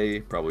say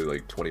probably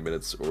like 20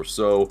 minutes or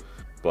so.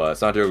 But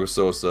Santiago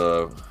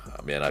Sosa,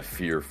 man, I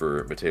fear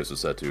for Mateo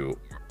Susetu,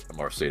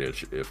 Marseille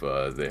if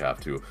they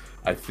have to.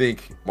 I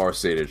think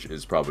Marseille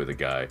is probably the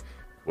guy.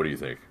 What do you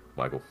think,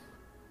 Michael?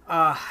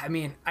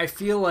 I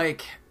feel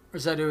like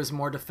Rossetto is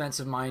more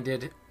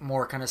defensive-minded,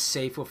 more kind of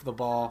safe with the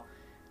ball.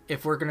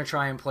 If we're going to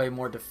try and play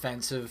more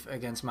defensive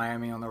against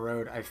Miami on the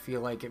road, I feel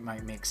like it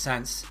might make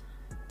sense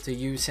to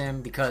use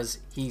him, because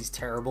he's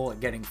terrible at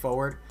getting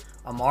forward.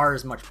 Amar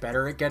is much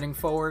better at getting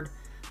forward,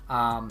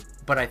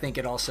 but I think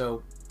it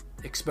also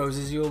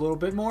exposes you a little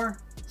bit more.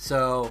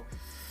 So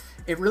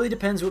it really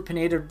depends what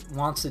Pineda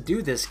wants to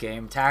do this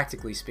game,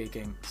 tactically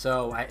speaking.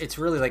 So it's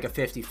really like a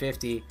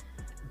 50-50.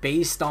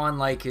 Based on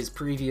like his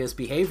previous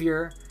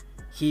behavior,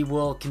 he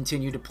will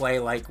continue to play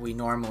like we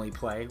normally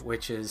play,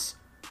 which is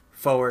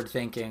forward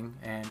thinking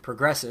and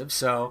progressive.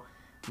 So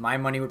my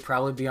money would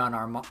probably be on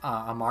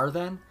Amar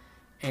then.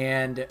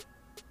 And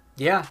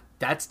yeah,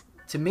 that's,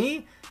 to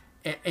me,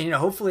 and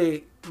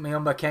hopefully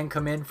Miyomba can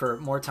come in for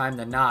more time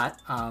than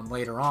not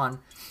later on.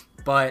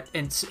 But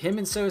him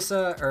and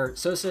Sosa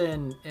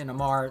and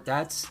Amar,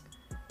 that's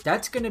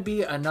going to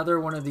be another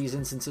one of these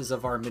instances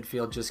of our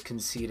midfield just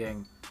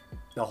conceding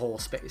the whole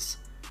space,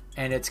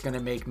 and it's going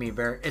to make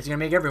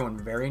everyone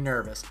very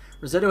nervous.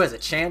 Rossetto has a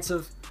chance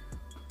of,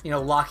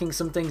 locking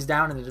some things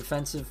down in the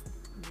defensive,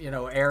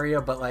 area,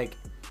 but like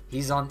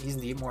he's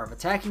the more of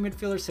attacking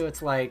midfielder, so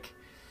it's like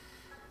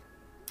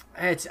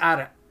it's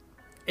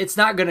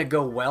not going to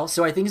go well.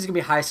 So I think it's going to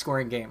be a high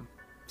scoring game.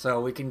 So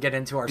we can get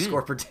into our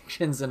score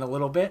predictions in a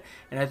little bit,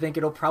 and I think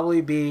it'll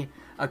probably be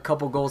a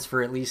couple goals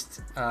for at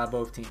least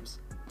both teams.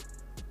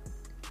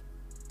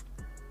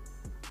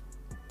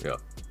 Yeah.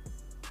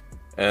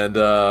 And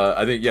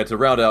I think, to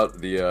round out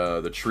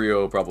the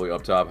trio, probably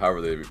up top,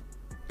 however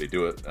they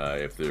do it,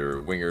 if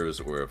they're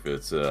wingers or if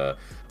it's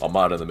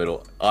Almada in the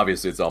middle.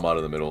 Obviously, it's Almada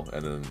in the middle,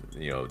 and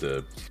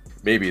then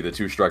maybe the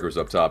two strikers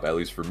up top. At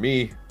least for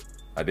me,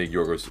 I think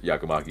Yorgos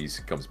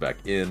Giacomakis comes back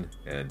in,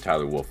 and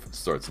Tyler Wolff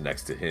starts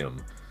next to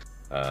him.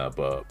 But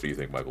what do you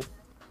think, Michael?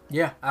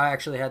 Yeah, I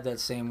actually had that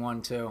same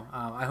one too.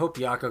 I hope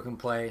Jaco can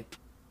play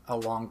a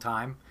long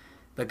time.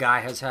 The guy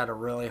has had a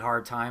really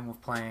hard time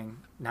with playing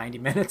 90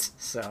 minutes,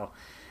 so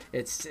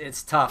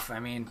it's tough. I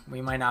mean,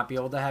 we might not be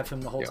able to have him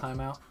the whole time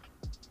out.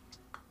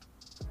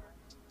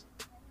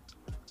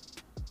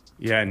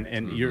 Yeah,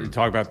 and you're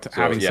talking about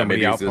having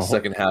somebody out for the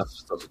second half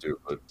substitute,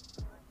 but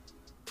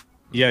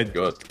yeah,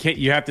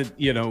 you have to,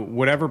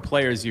 whatever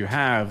players you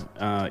have,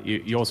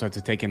 you also have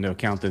to take into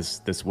account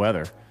this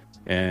weather.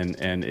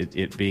 And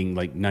it being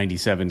like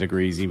 97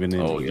 degrees even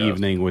in the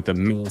evening with a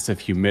massive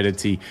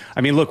humidity.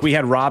 I mean, look, we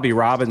had Robbie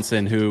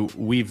Robinson, who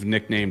we've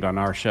nicknamed on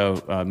our show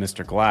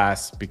Mr.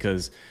 Glass,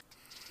 because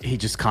he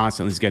just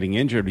constantly is getting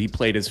injured. He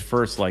played his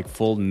first like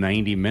full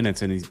 90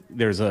 minutes, and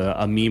there's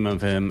a meme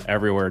of him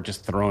everywhere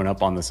just throwing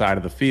up on the side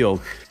of the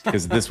field,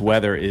 because this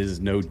weather is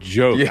no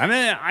joke. I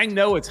mean, I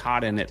know it's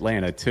hot in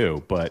Atlanta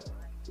too, but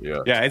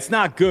yeah, it's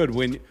not good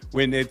when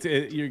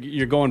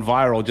you're going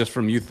viral just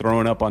from you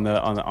throwing up on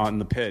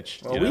the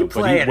pitch. Well, we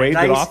play at a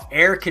nice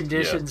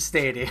air-conditioned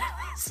stadium.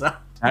 So.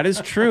 That is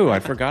true. I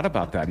forgot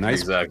about that. Nice.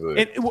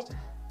 Exactly.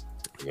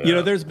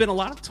 There's been a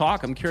lot of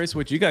talk. I'm curious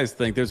what you guys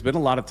think. There's been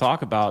a lot of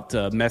talk about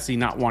Messi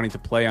not wanting to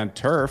play on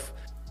turf,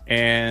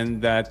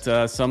 and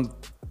that some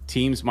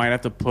teams might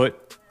have to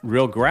put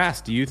real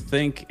grass. Do you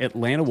think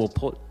Atlanta will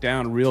put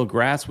down real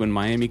grass when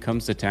Miami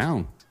comes to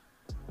town?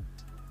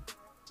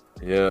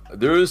 Yeah,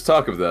 there is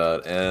talk of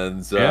that,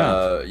 and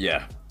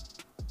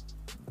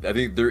I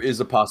think there is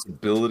a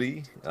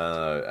possibility.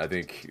 I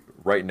think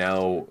right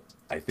now,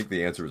 I think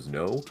the answer is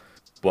no.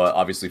 But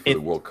obviously for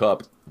the World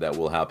Cup, that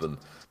will happen.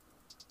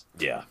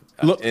 Yeah.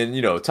 Look, and,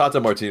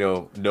 Tata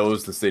Martino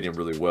knows the stadium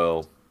really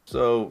well.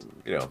 So,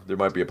 there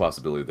might be a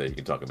possibility that he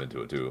can talk him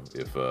into it too,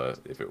 if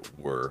it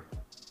were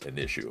an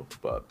issue.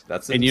 But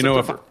that's it.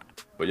 And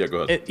but yeah, go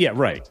ahead. Yeah,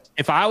 right.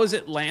 If I was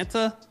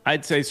Atlanta,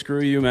 I'd say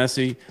screw you,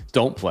 Messi.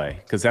 Don't play,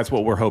 because that's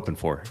what we're hoping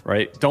for,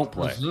 right? Don't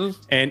play. Mm-hmm.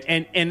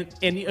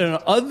 And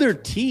other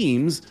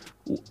teams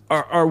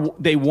are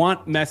they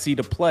want Messi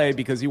to play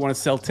because you want to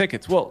sell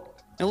tickets. Well,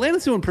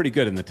 Atlanta's doing pretty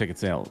good in the ticket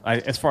sale.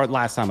 As far as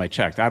last time I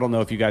checked, I don't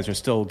know if you guys are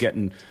still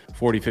getting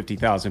 40,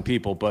 50,000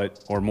 people,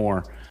 or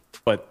more.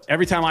 But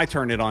every time I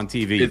turn it on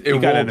TV, you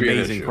got an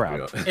amazing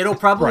crowd. Yeah. It'll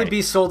probably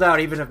be sold out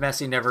even if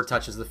Messi never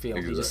touches the field.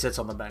 Exactly. He just sits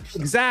on the bench. So.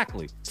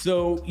 Exactly.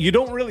 So you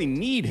don't really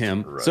need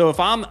him. Right. So if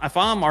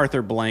I'm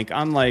Arthur Blank,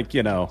 I'm like,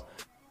 we're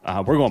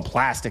going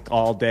plastic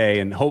all day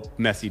and hope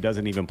Messi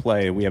doesn't even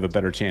play and we have a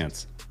better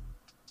chance.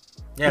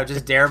 Yeah,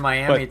 just dare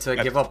Miami to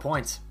give up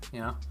points.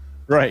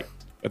 Right.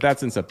 But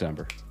that's in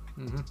September.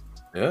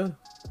 Mm-hmm. Yeah.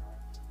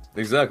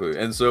 Exactly.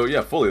 And so,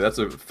 yeah, fully, that's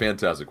a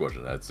fantastic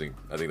question. I think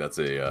that's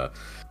a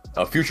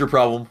future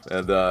problem,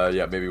 and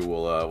maybe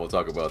we'll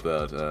talk about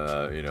that.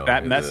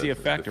 That Messi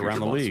effect around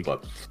the league.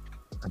 But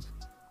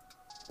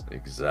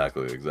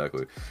exactly.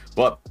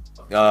 But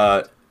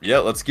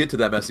let's get to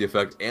that Messi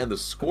effect and the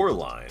score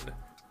line.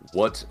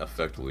 What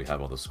effect will he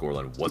have on the score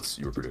line? What's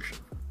your prediction?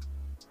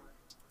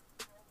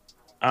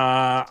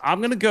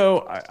 I'm gonna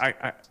go.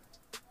 I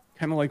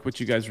kind of like what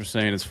you guys were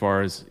saying as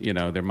far as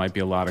there might be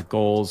a lot of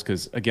goals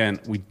because again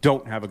we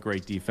don't have a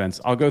great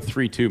defense. I'll go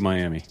 3-2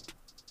 Miami.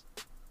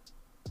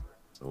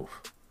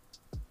 Oof.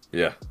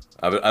 Yeah,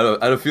 I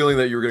had a feeling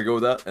that you were gonna go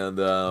with that, and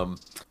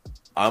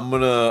I'm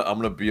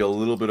gonna be a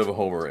little bit of a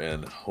homer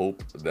and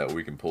hope that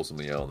we can pull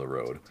something out on the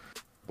road,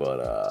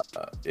 but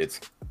it's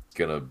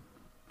gonna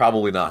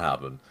probably not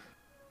happen.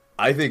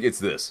 I think it's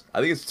this.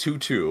 I think it's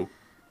 2-2.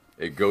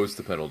 It goes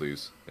to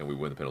penalties, and we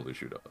win the penalty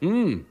shootout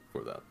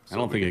for that. So I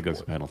don't think it goes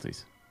to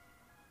penalties.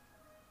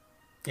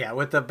 Yeah,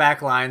 with the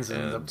back lines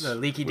and the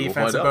leaky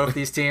defense of both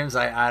these teams,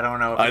 I don't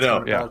know. If it's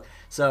going to build.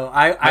 So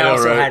I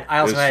also had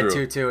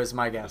 2-2 as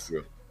my guess.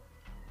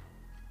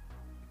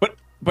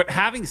 But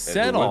having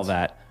said all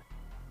that,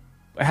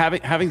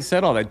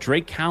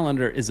 Drake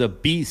Callender is a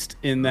beast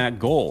in that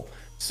goal.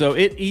 So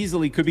it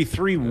easily could be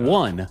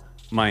 3-1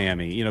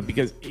 Miami.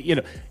 Because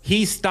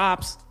he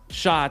stops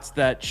shots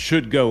that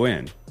should go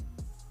in.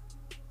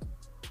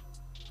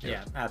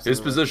 Yeah, absolutely.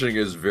 His positioning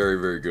is very,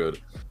 very good.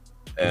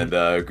 And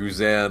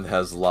Guzan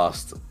has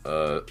lost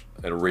a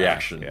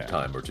reaction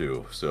time or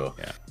two. So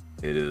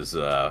it is,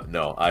 I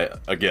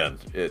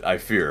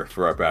fear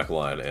for our back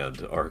line and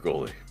our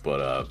goalie.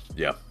 But,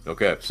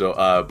 okay. So,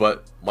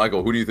 but,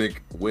 Michael, who do you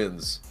think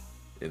wins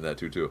in that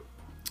 2-2?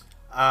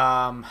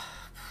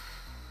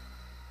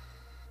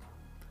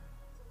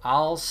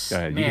 Go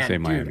ahead, you can say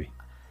Miami.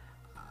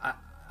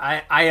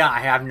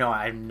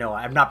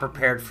 I'm not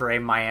prepared for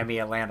a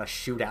Miami-Atlanta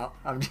shootout.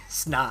 I'm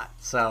just not.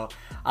 So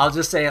I'll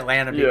just say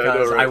Atlanta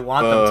because I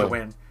want them to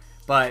win.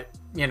 But,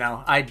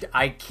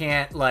 I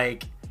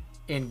can't,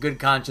 in good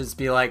conscience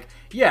be like,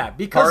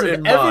 because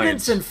of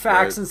evidence and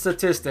facts and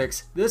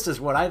statistics, this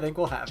is what I think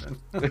will happen.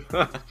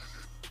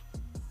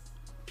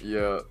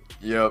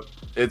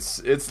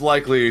 It's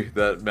likely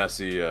that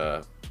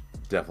Messi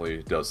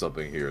definitely does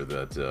something here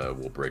that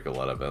will break a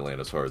lot of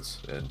Atlanta's hearts.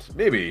 And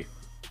maybe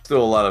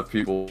still a lot of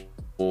people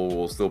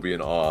will still be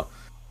in awe,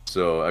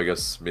 so I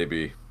guess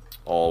maybe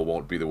all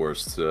won't be the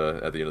worst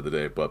at the end of the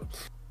day. But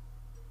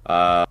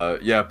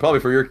probably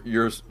for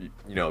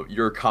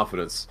your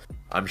confidence,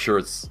 I'm sure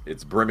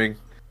it's brimming.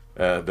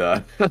 And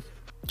I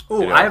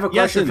have a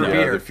question for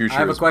Peter. I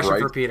have a question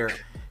for Peter.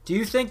 Do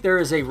you think there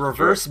is a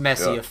reverse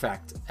Messi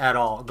effect at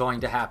all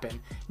going to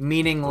happen?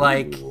 Meaning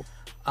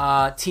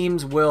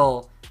teams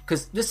will,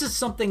 because this is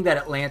something that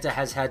Atlanta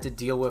has had to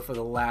deal with for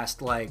the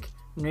last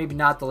maybe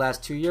not the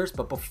last 2 years,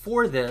 but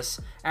before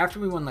this, after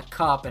we won the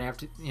Cup and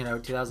after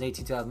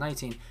 2018,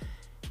 2019,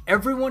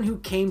 everyone who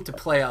came to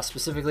play us,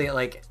 specifically at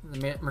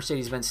the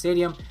Mercedes-Benz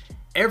Stadium,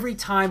 every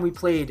time we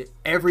played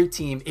every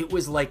team, it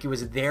was like it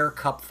was their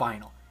Cup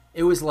final.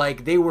 It was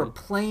like they were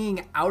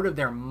playing out of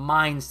their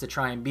minds to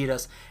try and beat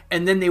us,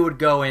 and then they would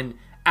go and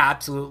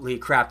absolutely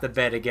crap the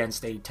bed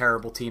against a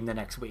terrible team the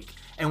next week.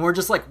 And we're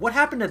just like, what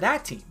happened to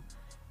that team?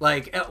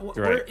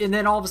 And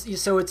then all of a sudden,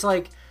 so it's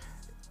like,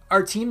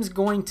 are teams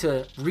going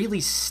to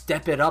really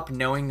step it up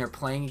knowing they're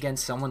playing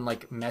against someone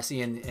like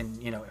Messi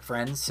and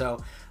friends?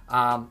 So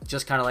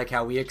just kind of like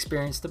how we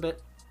experienced a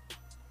bit.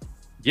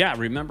 Yeah,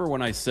 remember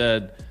when I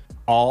said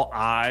all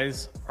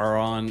eyes are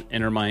on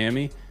Inter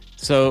Miami?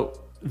 So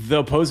the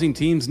opposing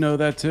teams know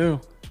that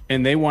too.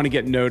 And they want to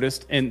get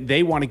noticed, and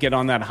they want to get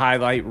on that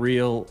highlight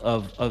reel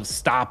of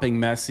stopping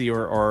Messi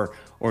or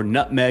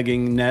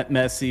nutmegging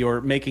Messi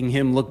or making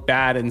him look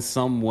bad in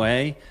some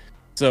way.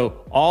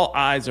 So all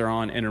eyes are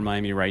on Inter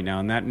Miami right now,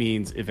 and that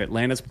means if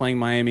Atlanta's playing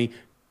Miami,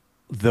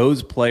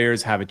 those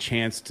players have a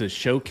chance to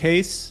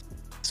showcase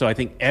So I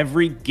think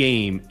every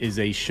game is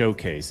a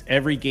showcase.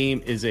 Every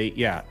game is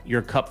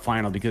your cup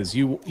final, because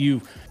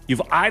you've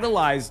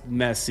idolized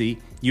Messi.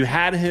 You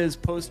had his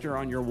poster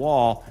on your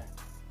wall.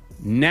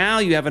 Now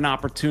you have an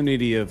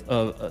opportunity of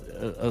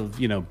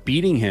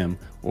beating him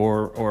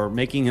or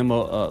making him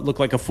look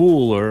like a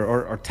fool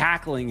or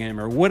tackling him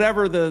or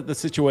whatever the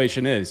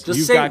situation is.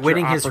 Just say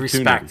winning his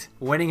respect.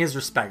 Winning his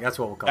respect. That's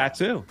what we'll call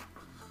it.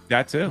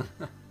 That too.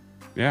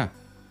 Yeah.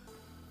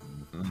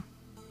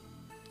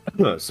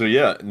 So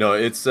yeah, no,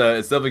 it's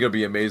definitely gonna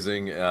be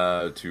amazing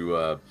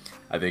to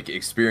I think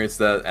experience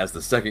that as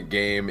the second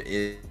game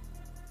in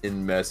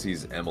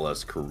Messi's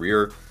MLS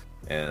career,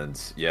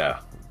 and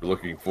yeah, we're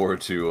looking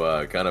forward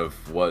to kind of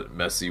what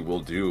Messi will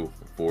do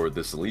for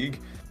this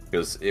league,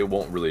 because it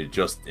won't really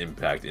just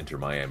impact Inter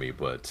Miami,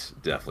 but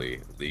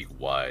definitely league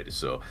wide.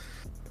 So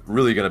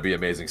really gonna be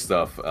amazing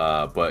stuff.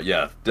 But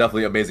yeah,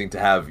 definitely amazing to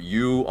have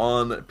you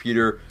on,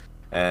 Peter,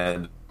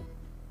 and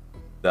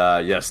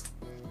yes.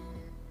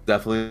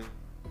 Definitely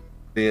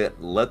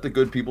let the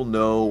good people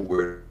know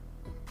where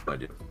to find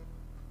you.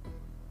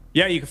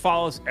 Yeah, you can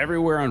follow us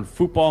everywhere on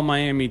Football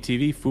Miami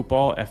TV,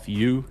 Football,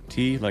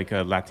 F-U-T, like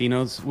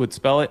Latinos would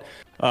spell it.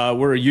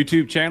 We're a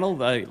YouTube channel,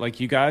 like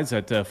you guys,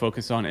 that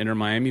focus on Inter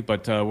Miami,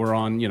 but we're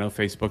on,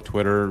 Facebook,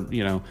 Twitter,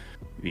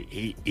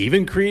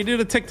 even created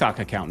a TikTok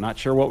account. Not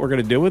sure what we're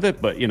going to do with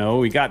it, but,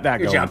 we got that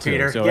going job, too.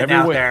 Peter. So getting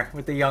out there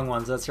with the young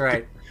ones, that's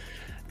right.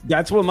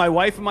 That's what my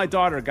wife and my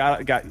daughter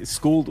got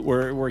schooled.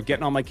 We're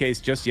getting on my case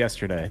just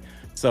yesterday,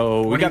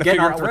 so we got to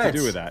figure out what to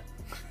do with that.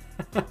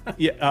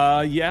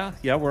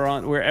 Yeah.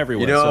 We're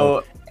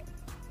everywhere.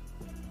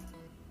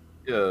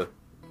 Yeah.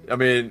 I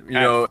mean,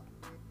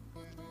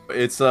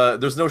 it's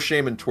there's no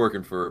shame in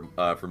twerking for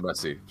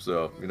Messi.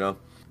 So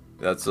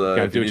that's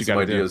if you need some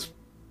ideas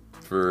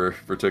for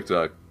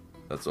TikTok,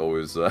 that's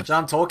always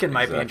John Tolkien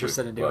might be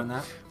interested in doing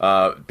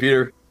that.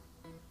 Peter.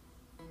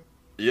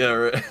 Yeah.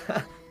 Right.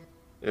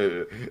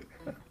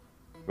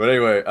 But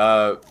anyway,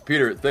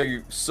 Peter, thank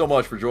you so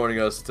much for joining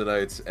us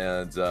tonight,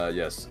 and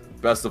yes,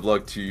 best of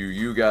luck to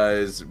you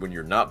guys when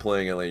you're not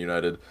playing LA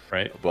United.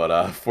 Right.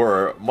 But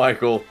for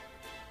Michael,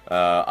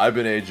 I've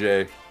been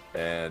AJ,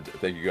 and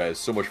thank you guys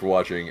so much for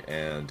watching,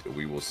 and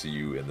we will see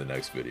you in the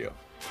next video.